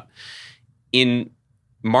end up. In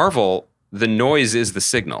Marvel, the noise is the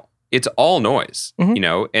signal. It's all noise,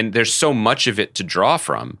 and there's so much of it to draw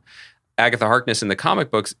from. Agatha Harkness in the comic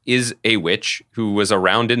books is a witch who was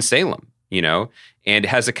around in Salem, and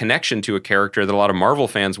has a connection to a character that a lot of Marvel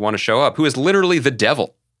fans want to show up, who is literally the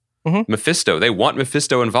devil, Mephisto. They want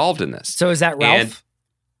Mephisto involved in this. So is that Ralph?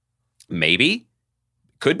 And maybe.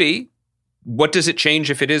 Could be. What does it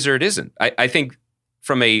change if it is or it isn't? I think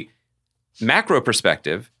from a macro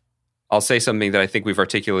perspective, I'll say something that I think we've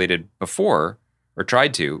articulated before or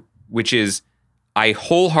tried to, which is I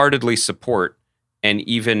wholeheartedly support and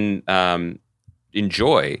even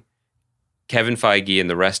enjoy Kevin Feige and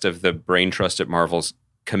the rest of the brain trust at Marvel's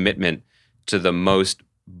commitment to the most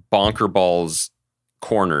bonkerballs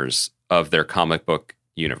corners of their comic book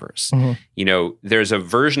universe. There's a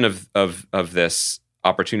version of this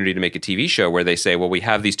opportunity to make a TV show where they say, well, we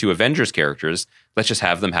have these two Avengers characters, let's just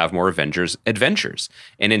have them have more Avengers adventures.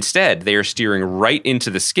 And instead, they are steering right into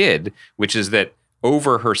the skid, which is that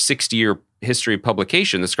over her 60-year history of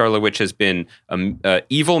publication, the Scarlet Witch has been an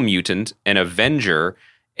evil mutant, an Avenger,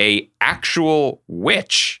 a actual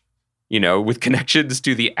witch, with connections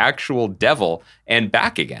to the actual devil, and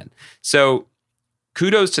back again. So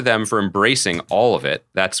kudos to them for embracing all of it.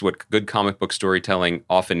 That's what good comic book storytelling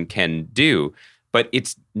often can do. But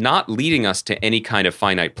it's not leading us to any kind of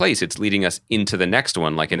finite place. It's leading us into the next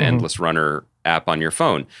one, like an Endless Runner app on your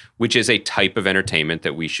phone, which is a type of entertainment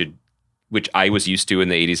that which I was used to in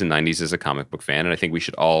the 80s and 90s as a comic book fan, and I think we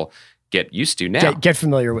should all get used to now. Get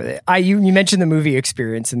familiar with it. You mentioned the movie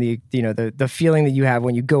experience and the feeling that you have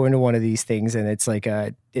when you go into one of these things, and it's like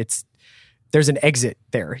there's an exit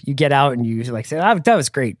there. You get out and you like say, that was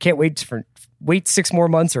great. Can't wait 6 more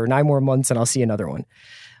months or 9 more months, and I'll see another one.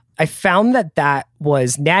 I found that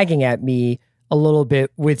was nagging at me a little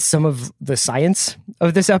bit with some of the science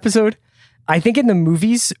of this episode. I think in the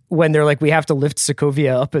movies, when they're like, we have to lift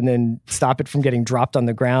Sokovia up and then stop it from getting dropped on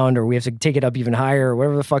the ground, or we have to take it up even higher, or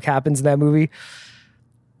whatever the fuck happens in that movie,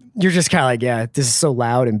 you're just kind of like, yeah, this is so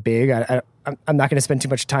loud and big. I'm not going to spend too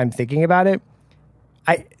much time thinking about it.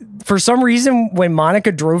 For some reason, when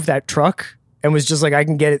Monica drove that truck and was just like, I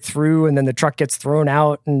can get it through, and then the truck gets thrown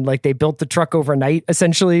out, and like they built the truck overnight,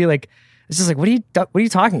 essentially. Like, it's just like, what are you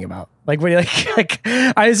talking about? Like, what are you like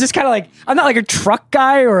I was just kind of like, I'm not like a truck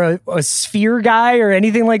guy or a sphere guy or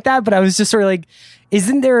anything like that, but I was just sort of like,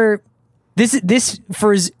 isn't there this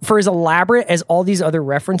for as elaborate as all these other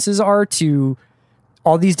references are to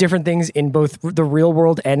all these different things in both the real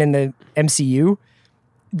world and in the MCU?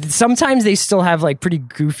 Sometimes they still have like pretty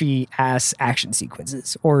goofy ass action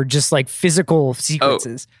sequences or just like physical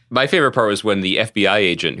sequences. My favorite part was when the FBI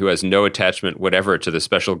agent, who has no attachment whatever to the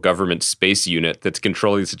special government space unit that's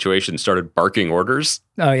controlling the situation, started barking orders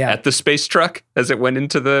at the space truck as it went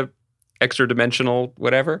into the extra dimensional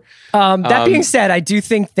whatever. That being said, I do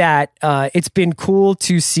think that it's been cool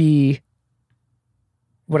to see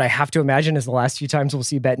what I have to imagine is the last few times we'll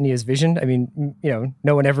see Bettany as Vision. I mean,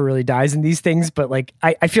 no one ever really dies in these things, but like,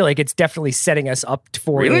 I feel like it's definitely setting us up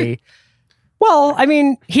for well, I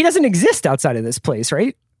mean, he doesn't exist outside of this place,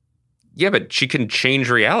 right? Yeah, but she can change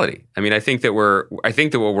reality. I mean, I think that what we're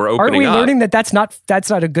opening up. Aren't we learning that that's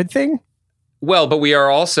not a good thing? Well, but we are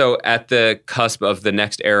also at the cusp of the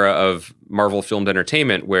next era of Marvel filmed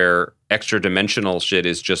entertainment where extra dimensional shit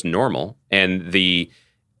is just normal, and the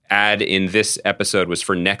ad in this episode was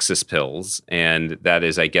for Nexus pills, and that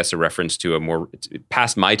is, I guess, a reference to a more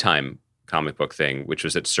past my time comic book thing, which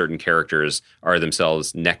was that certain characters are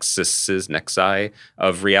themselves nexi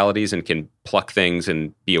of realities and can pluck things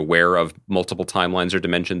and be aware of multiple timelines or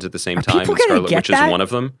dimensions at the same time. And Scarlet Witch is one of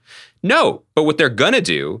them. No, but what they're gonna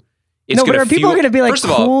do No, but are people going to be like, first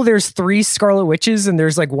of all, cool, there's 3 Scarlet Witches and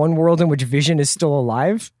there's like one world in which Vision is still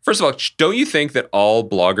alive? First of all, don't you think that all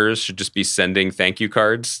bloggers should just be sending thank you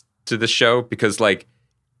cards to the show? Because like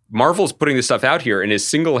Marvel's putting this stuff out here and is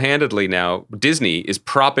single-handedly now, Disney is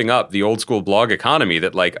propping up the old school blog economy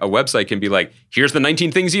that like a website can be like, here's the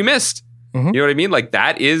 19 things you missed. You know what I mean? Like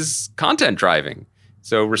that is content driving.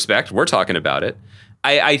 So respect, we're talking about it.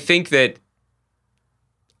 I think that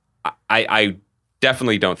I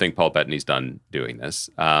definitely don't think Paul Bettany's done doing this.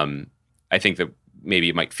 I think that maybe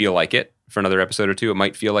it might feel like it for another episode or two. It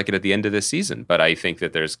might feel like it at the end of this season, but I think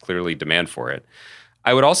that there's clearly demand for it.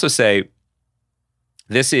 I would also say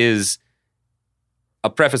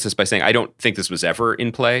I'll preface this by saying I don't think this was ever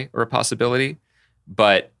in play or a possibility,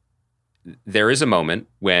 but there is a moment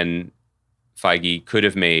when Feige could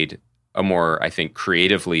have made a more, I think,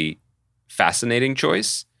 creatively fascinating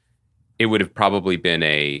choice. It would have probably been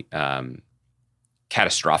a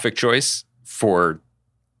catastrophic choice for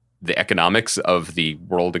the economics of the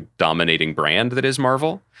world-dominating brand that is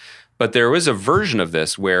Marvel. But there was a version of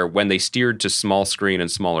this where when they steered to small screen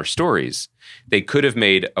and smaller stories, they could have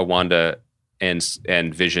made a Wanda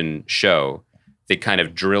and Vision show. They kind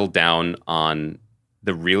of drilled down on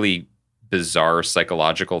the really bizarre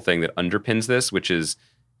psychological thing that underpins this, which is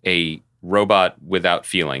a robot without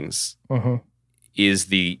feelings is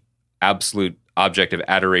the absolute object of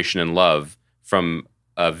adoration and love from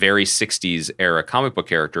a very 60s era comic book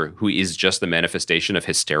character who is just the manifestation of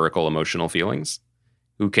hysterical emotional feelings,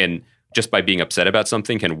 who can, just by being upset about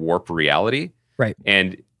something, can warp reality. Right.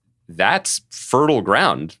 And that's fertile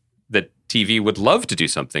ground that TV would love to do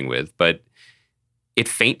something with, but it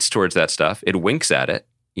faints towards that stuff. It winks at it.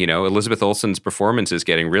 You know, Elizabeth Olsen's performance is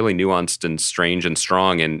getting really nuanced and strange and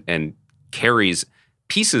strong and carries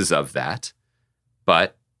pieces of that,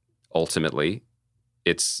 but ultimately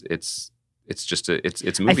it's just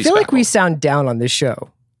it's movie. I feel like we sound down on this show.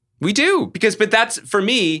 We do, but that's for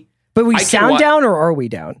me. But we sound down, or are we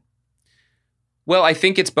down? Well, I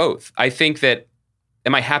think it's both. I think that,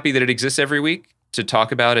 am I happy that it exists every week to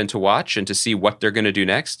talk about and to watch and to see what they're going to do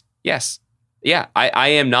next? Yes. Yeah,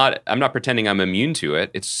 I'm not pretending I'm immune to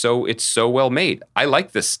it. It's so well made. I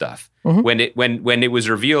like this stuff. When it was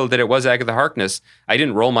revealed that it was Agatha Harkness, I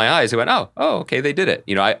didn't roll my eyes. I went, oh, okay, they did it.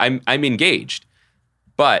 You know, I'm engaged.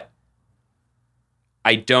 But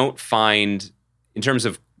I don't find, in terms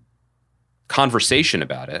of conversation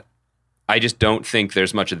about it, I just don't think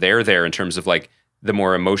there's much there in terms of like the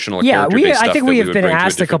more emotional character-based stuff. I think we have been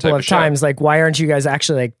asked a couple of times, like, why aren't you guys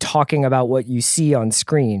actually like talking about what you see on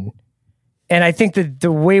screen? And I think that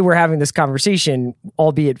the way we're having this conversation,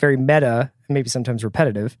 albeit very meta, maybe sometimes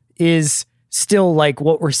repetitive, is still like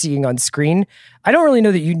what we're seeing on screen. I don't really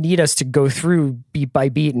know that you need us to go through beat by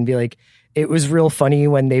beat and be like, it was real funny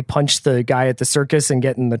when they punched the guy at the circus and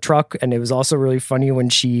get in the truck. And it was also really funny when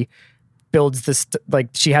she builds this, like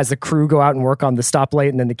she has the crew go out and work on the stoplight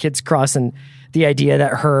and then the kids cross. And the idea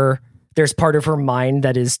that there's part of her mind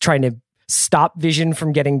that is trying to stop Vision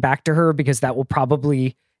from getting back to her because that will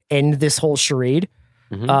probably end this whole charade.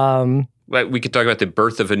 Well, we could talk about the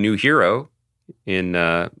birth of a new hero in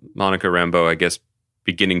Monica Rambeau, I guess,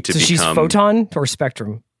 beginning to become... she's Photon or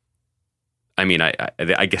Spectrum? I mean, I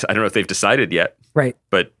guess, I don't know if they've decided yet. Right.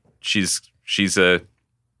 But she's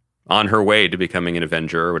on her way to becoming an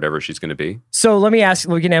Avenger or whatever she's going to be. So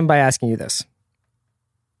we can end by asking you this.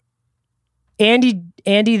 Andy,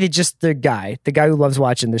 the guy who loves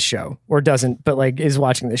watching this show, or doesn't, but like is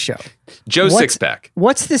watching this show. Joe Sixpack.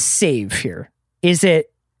 What's the save here? Is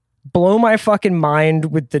it blow my fucking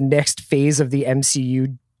mind with the next phase of the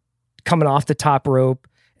MCU coming off the top rope,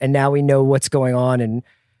 and now we know what's going on, and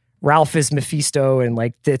Ralph is Mephisto, and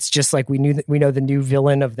like it's just like we know the new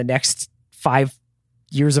villain of the next 5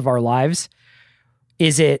 years of our lives?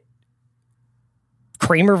 Is it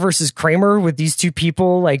Kramer versus Kramer with these two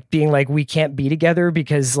people like being like, we can't be together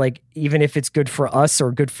because like even if it's good for us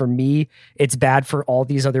or good for me, it's bad for all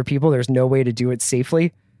these other people. There's no way to do it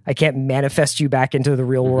safely. I can't manifest you back into the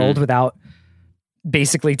real world without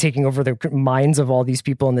basically taking over the minds of all these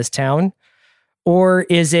people in this town. Or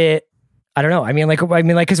is it, I don't know. I mean,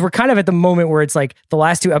 because we're kind of at the moment where it's like the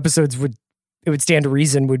last 2 episodes it would stand to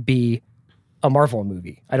reason would be a Marvel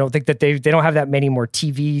movie. I don't think that they don't have that many more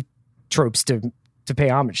TV tropes to pay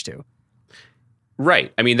homage to.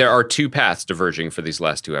 Right. I mean, there are 2 paths diverging for these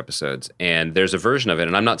last 2 episodes, and there's a version of it,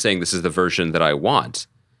 and I'm not saying this is the version that I want,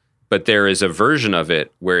 but there is a version of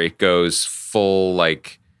it where it goes full,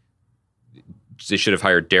 like, they should have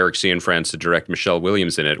hired Derek Cianfrance to direct Michelle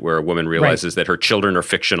Williams in it, where a woman realizes that her children are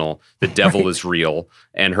fictional, the devil is real,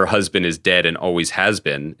 and her husband is dead and always has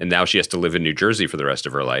been, and now she has to live in New Jersey for the rest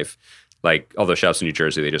of her life. Like, although shouts in New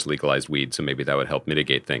Jersey, they just legalized weed, so maybe that would help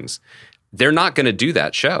mitigate things. They're not going to do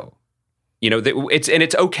that show.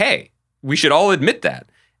 It's okay. We should all admit that.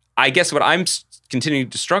 I guess what I'm continuing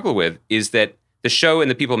to struggle with is that the show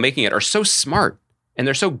and the people making it are so smart and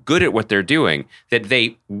they're so good at what they're doing that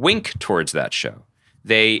they wink towards that show.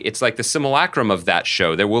 It's like the simulacrum of that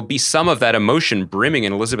show. There will be some of that emotion brimming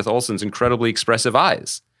in Elizabeth Olsen's incredibly expressive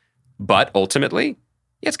eyes. But ultimately,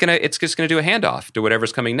 it's just gonna do a handoff to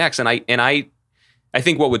whatever's coming next. And I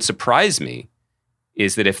think what would surprise me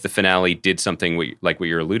is that if the finale did something like what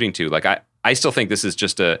you're alluding to, like I still think this is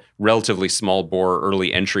just a relatively small bore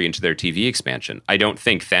early entry into their TV expansion. I don't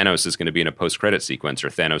think Thanos is going to be in a post-credit sequence or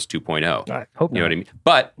Thanos 2.0. I hope not. You know what I mean?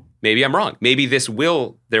 But maybe I'm wrong. Maybe there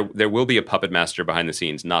will be a puppet master behind the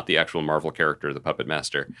scenes, not the actual Marvel character, the puppet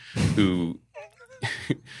master, who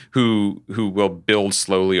will build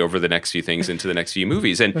slowly over the next few things into the next few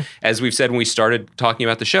movies. And as we've said when we started talking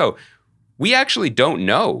about the show, we actually don't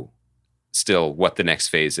know still what the next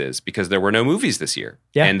phase is because there were no movies this year.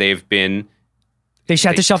 Yeah. And they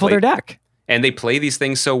had to shuffle their deck. And they play these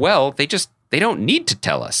things so well, they don't need to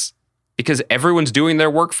tell us because everyone's doing their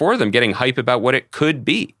work for them, getting hype about what it could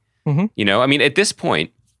be. Mm-hmm. I mean, at this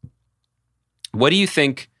point, what do you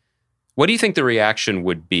think the reaction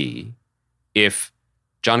would be if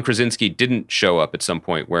John Krasinski didn't show up at some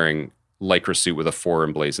point wearing Lycra suit with a 4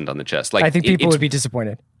 emblazoned on the chest? Like, I think people would be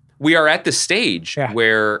disappointed. We are at the stage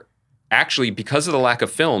where actually, because of the lack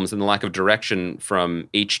of films and the lack of direction from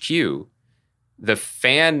HQ, the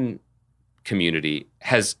fan community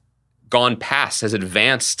has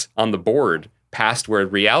advanced on the board past where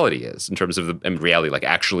reality is in terms of reality, like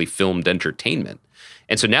actually filmed entertainment.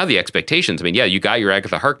 And so now the expectations, I mean, yeah, you got your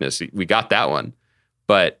Agatha Harkness. We got that one.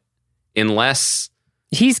 But unless...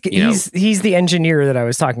 He's the engineer that I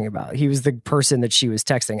was talking about. He was the person that she was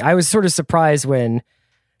texting. I was sort of surprised when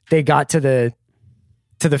they got to the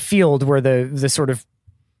field where the sort of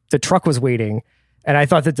the truck was waiting, and I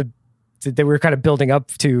thought that they were kind of building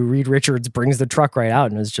up to Reed Richards brings the truck right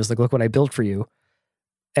out and it's just like, look what I built for you.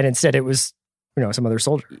 And instead it was, some other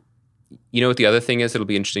soldier. You know what the other thing is that'll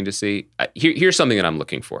be interesting to see? Here's something that I'm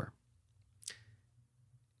looking for.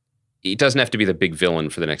 It doesn't have to be the big villain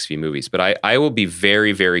for the next few movies, but I will be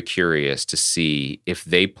very, very curious to see if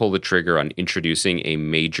they pull the trigger on introducing a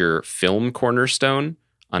major film cornerstone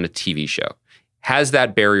on a TV show. Has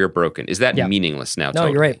that barrier broken? Is that meaningless now? No,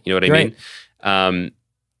 you're right. You know what I mean? Right.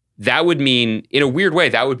 That would mean, in a weird way,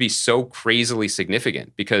 that would be so crazily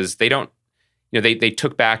significant because they don't, they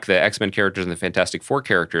took back the X-Men characters and the Fantastic Four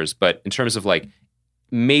characters, but in terms of like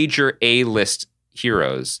major A-list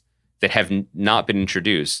heroes that have not been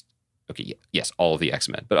introduced, okay, yes, all of the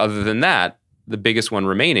X-Men. But other than that, the biggest one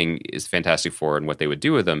remaining is Fantastic Four and what they would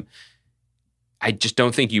do with them. I just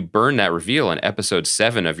don't think you burn that reveal in episode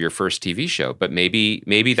 7 of your first TV show. But maybe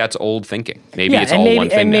that's old thinking. Maybe it's all one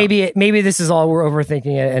thing. And maybe this is all we're overthinking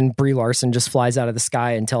it. And Brie Larson just flies out of the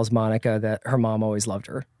sky and tells Monica that her mom always loved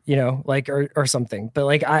her, or something. But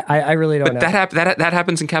like I really don't know. That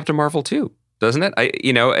happens in Captain Marvel too, doesn't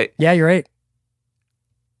it? Yeah, you're right.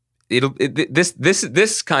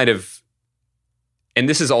 This kind of. And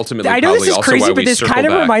this is ultimately I know probably this is also crazy, why but this kind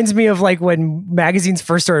of reminds me of like when magazines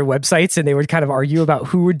first started websites and they would kind of argue about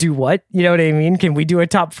who would do what. You know what I mean? Can we do a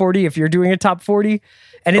top 40 if you're doing a top 40?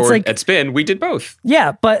 And it's like at Spin, we did both.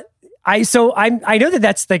 Yeah, but I know that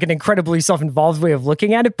that's like an incredibly self-involved way of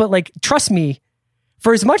looking at it, but like trust me,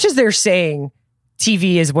 for as much as they're saying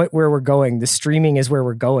TV is where we're going, the streaming is where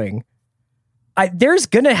we're going, there's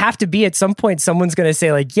gonna have to be at some point someone's gonna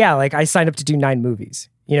say like, yeah, like I signed up to do 9 movies,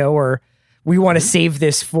 or we want to save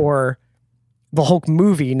this for the Hulk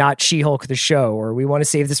movie, not She-Hulk the show, or we want to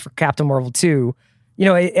save this for Captain Marvel 2.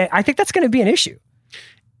 I think that's going to be an issue.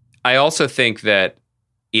 I also think that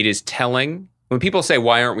it is telling when people say,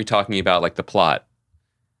 why aren't we talking about like the plot?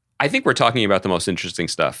 I think we're talking about the most interesting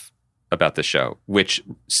stuff about the show, which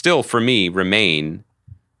still for me remain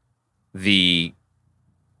the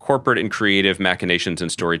corporate and creative machinations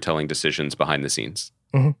and storytelling decisions behind the scenes.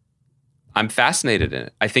 Mm-hmm. I'm fascinated in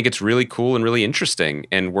it. I think it's really cool and really interesting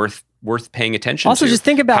and worth paying attention to. Also, just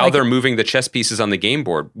think about how they're moving the chess pieces on the game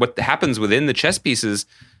board. What happens within the chess pieces,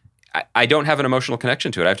 I don't have an emotional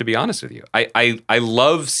connection to it. I have to be honest with you. I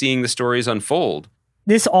love seeing the stories unfold.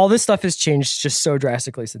 All this stuff has changed just so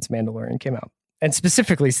drastically since Mandalorian came out, and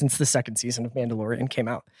specifically since the second season of Mandalorian came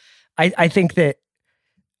out. I think that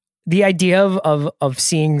the idea of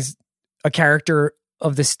seeing a character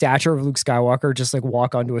of the stature of Luke Skywalker just like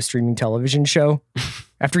walk onto a streaming television show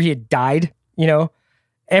after he had died,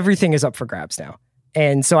 everything is up for grabs now.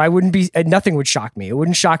 And so nothing would shock me. It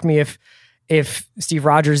wouldn't shock me if Steve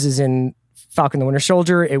Rogers is in Falcon the Winter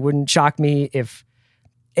Soldier. It wouldn't shock me if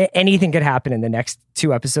anything could happen in the next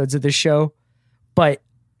 2 episodes of this show. But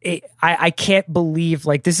I can't believe,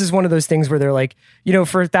 like, this is one of those things where they're like, you know,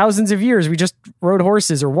 for thousands of years, we just rode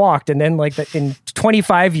horses or walked. And then like in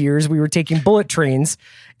 25 years, we were taking bullet trains.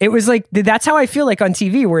 It was like, that's how I feel like on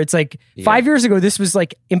TV, where it's like 5 years ago, this was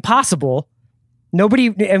like impossible.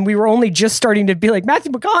 And we were only just starting to be like,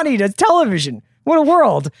 Matthew McConaughey does television. What a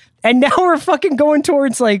world. And now we're fucking going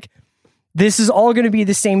towards like, this is all going to be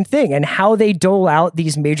the same thing. And how they dole out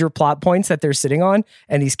these major plot points that they're sitting on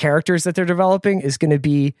and these characters that they're developing is going to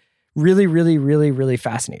be really, really, really, really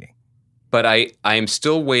fascinating. But I am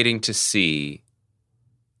still waiting to see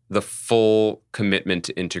the full commitment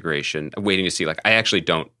to integration. I'm waiting to see, like, I actually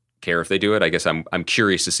don't care if they do it. I guess I'm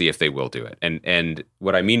curious to see if they will do it. And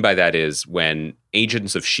what I mean by that is when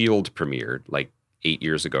Agents of S.H.I.E.L.D. premiered, like 8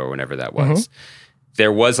 years ago or whenever that was,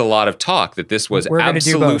 there was a lot of talk that this was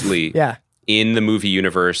absolutely in the movie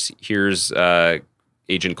universe. Here's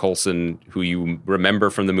Agent Coulson, who you remember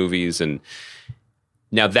from the movies. And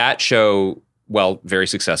now that show, well, very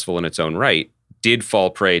successful in its own right, did fall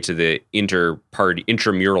prey to the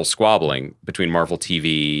intramural squabbling between Marvel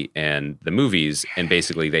TV and the movies. And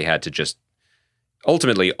basically they had to just,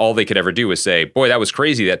 ultimately, all they could ever do was say, boy, that was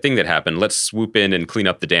crazy, that thing that happened. Let's swoop in and clean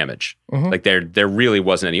up the damage. Like there really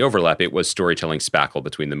wasn't any overlap. It was storytelling spackle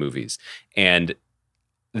between the movies. And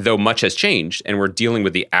though much has changed and we're dealing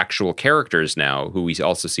with the actual characters now who we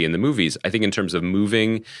also see in the movies, I think in terms of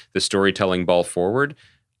moving the storytelling ball forward,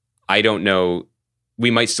 I don't know,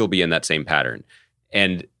 we might still be in that same pattern.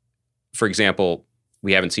 And for example,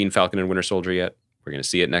 we haven't seen Falcon and Winter Soldier yet. We're going to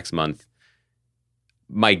see it next month.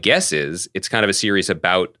 My guess is it's kind of a series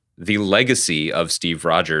about the legacy of Steve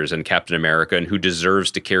Rogers and Captain America and who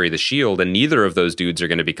deserves to carry the shield. And neither of those dudes are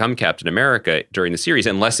going to become Captain America during the series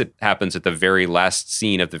unless it happens at the very last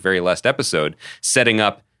scene of the very last episode, setting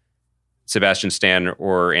up Sebastian Stan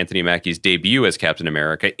or Anthony Mackie's debut as Captain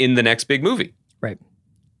America in the next big movie. Right.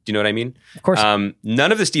 Do you know what I mean? Of course.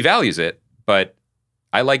 None of this devalues it, but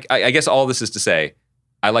I guess all this is to say,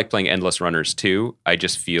 I like playing Endless Runners too. I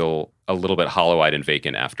just feel a little bit hollow-eyed and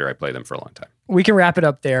vacant after I play them for a long time. We can wrap it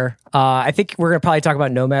up there. I think we're going to probably talk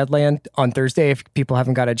about Nomadland on Thursday. If people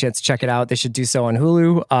haven't got a chance to check it out, they should do so on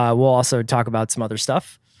Hulu. We'll also talk about some other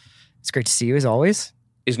stuff. It's great to see you as always.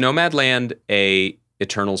 Is Nomadland a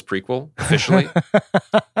Eternals prequel officially?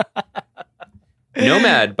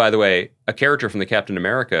 Nomad, by the way, a character from the Captain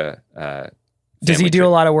America Does he do a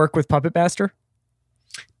lot of work with Puppet Master?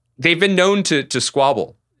 They've been known to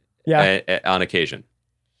squabble on occasion.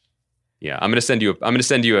 Yeah, I'm gonna send you some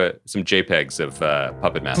JPEGs of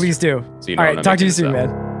Puppet Master. Please do. So you know all right, talk to you soon, man.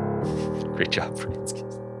 Great job, Franz.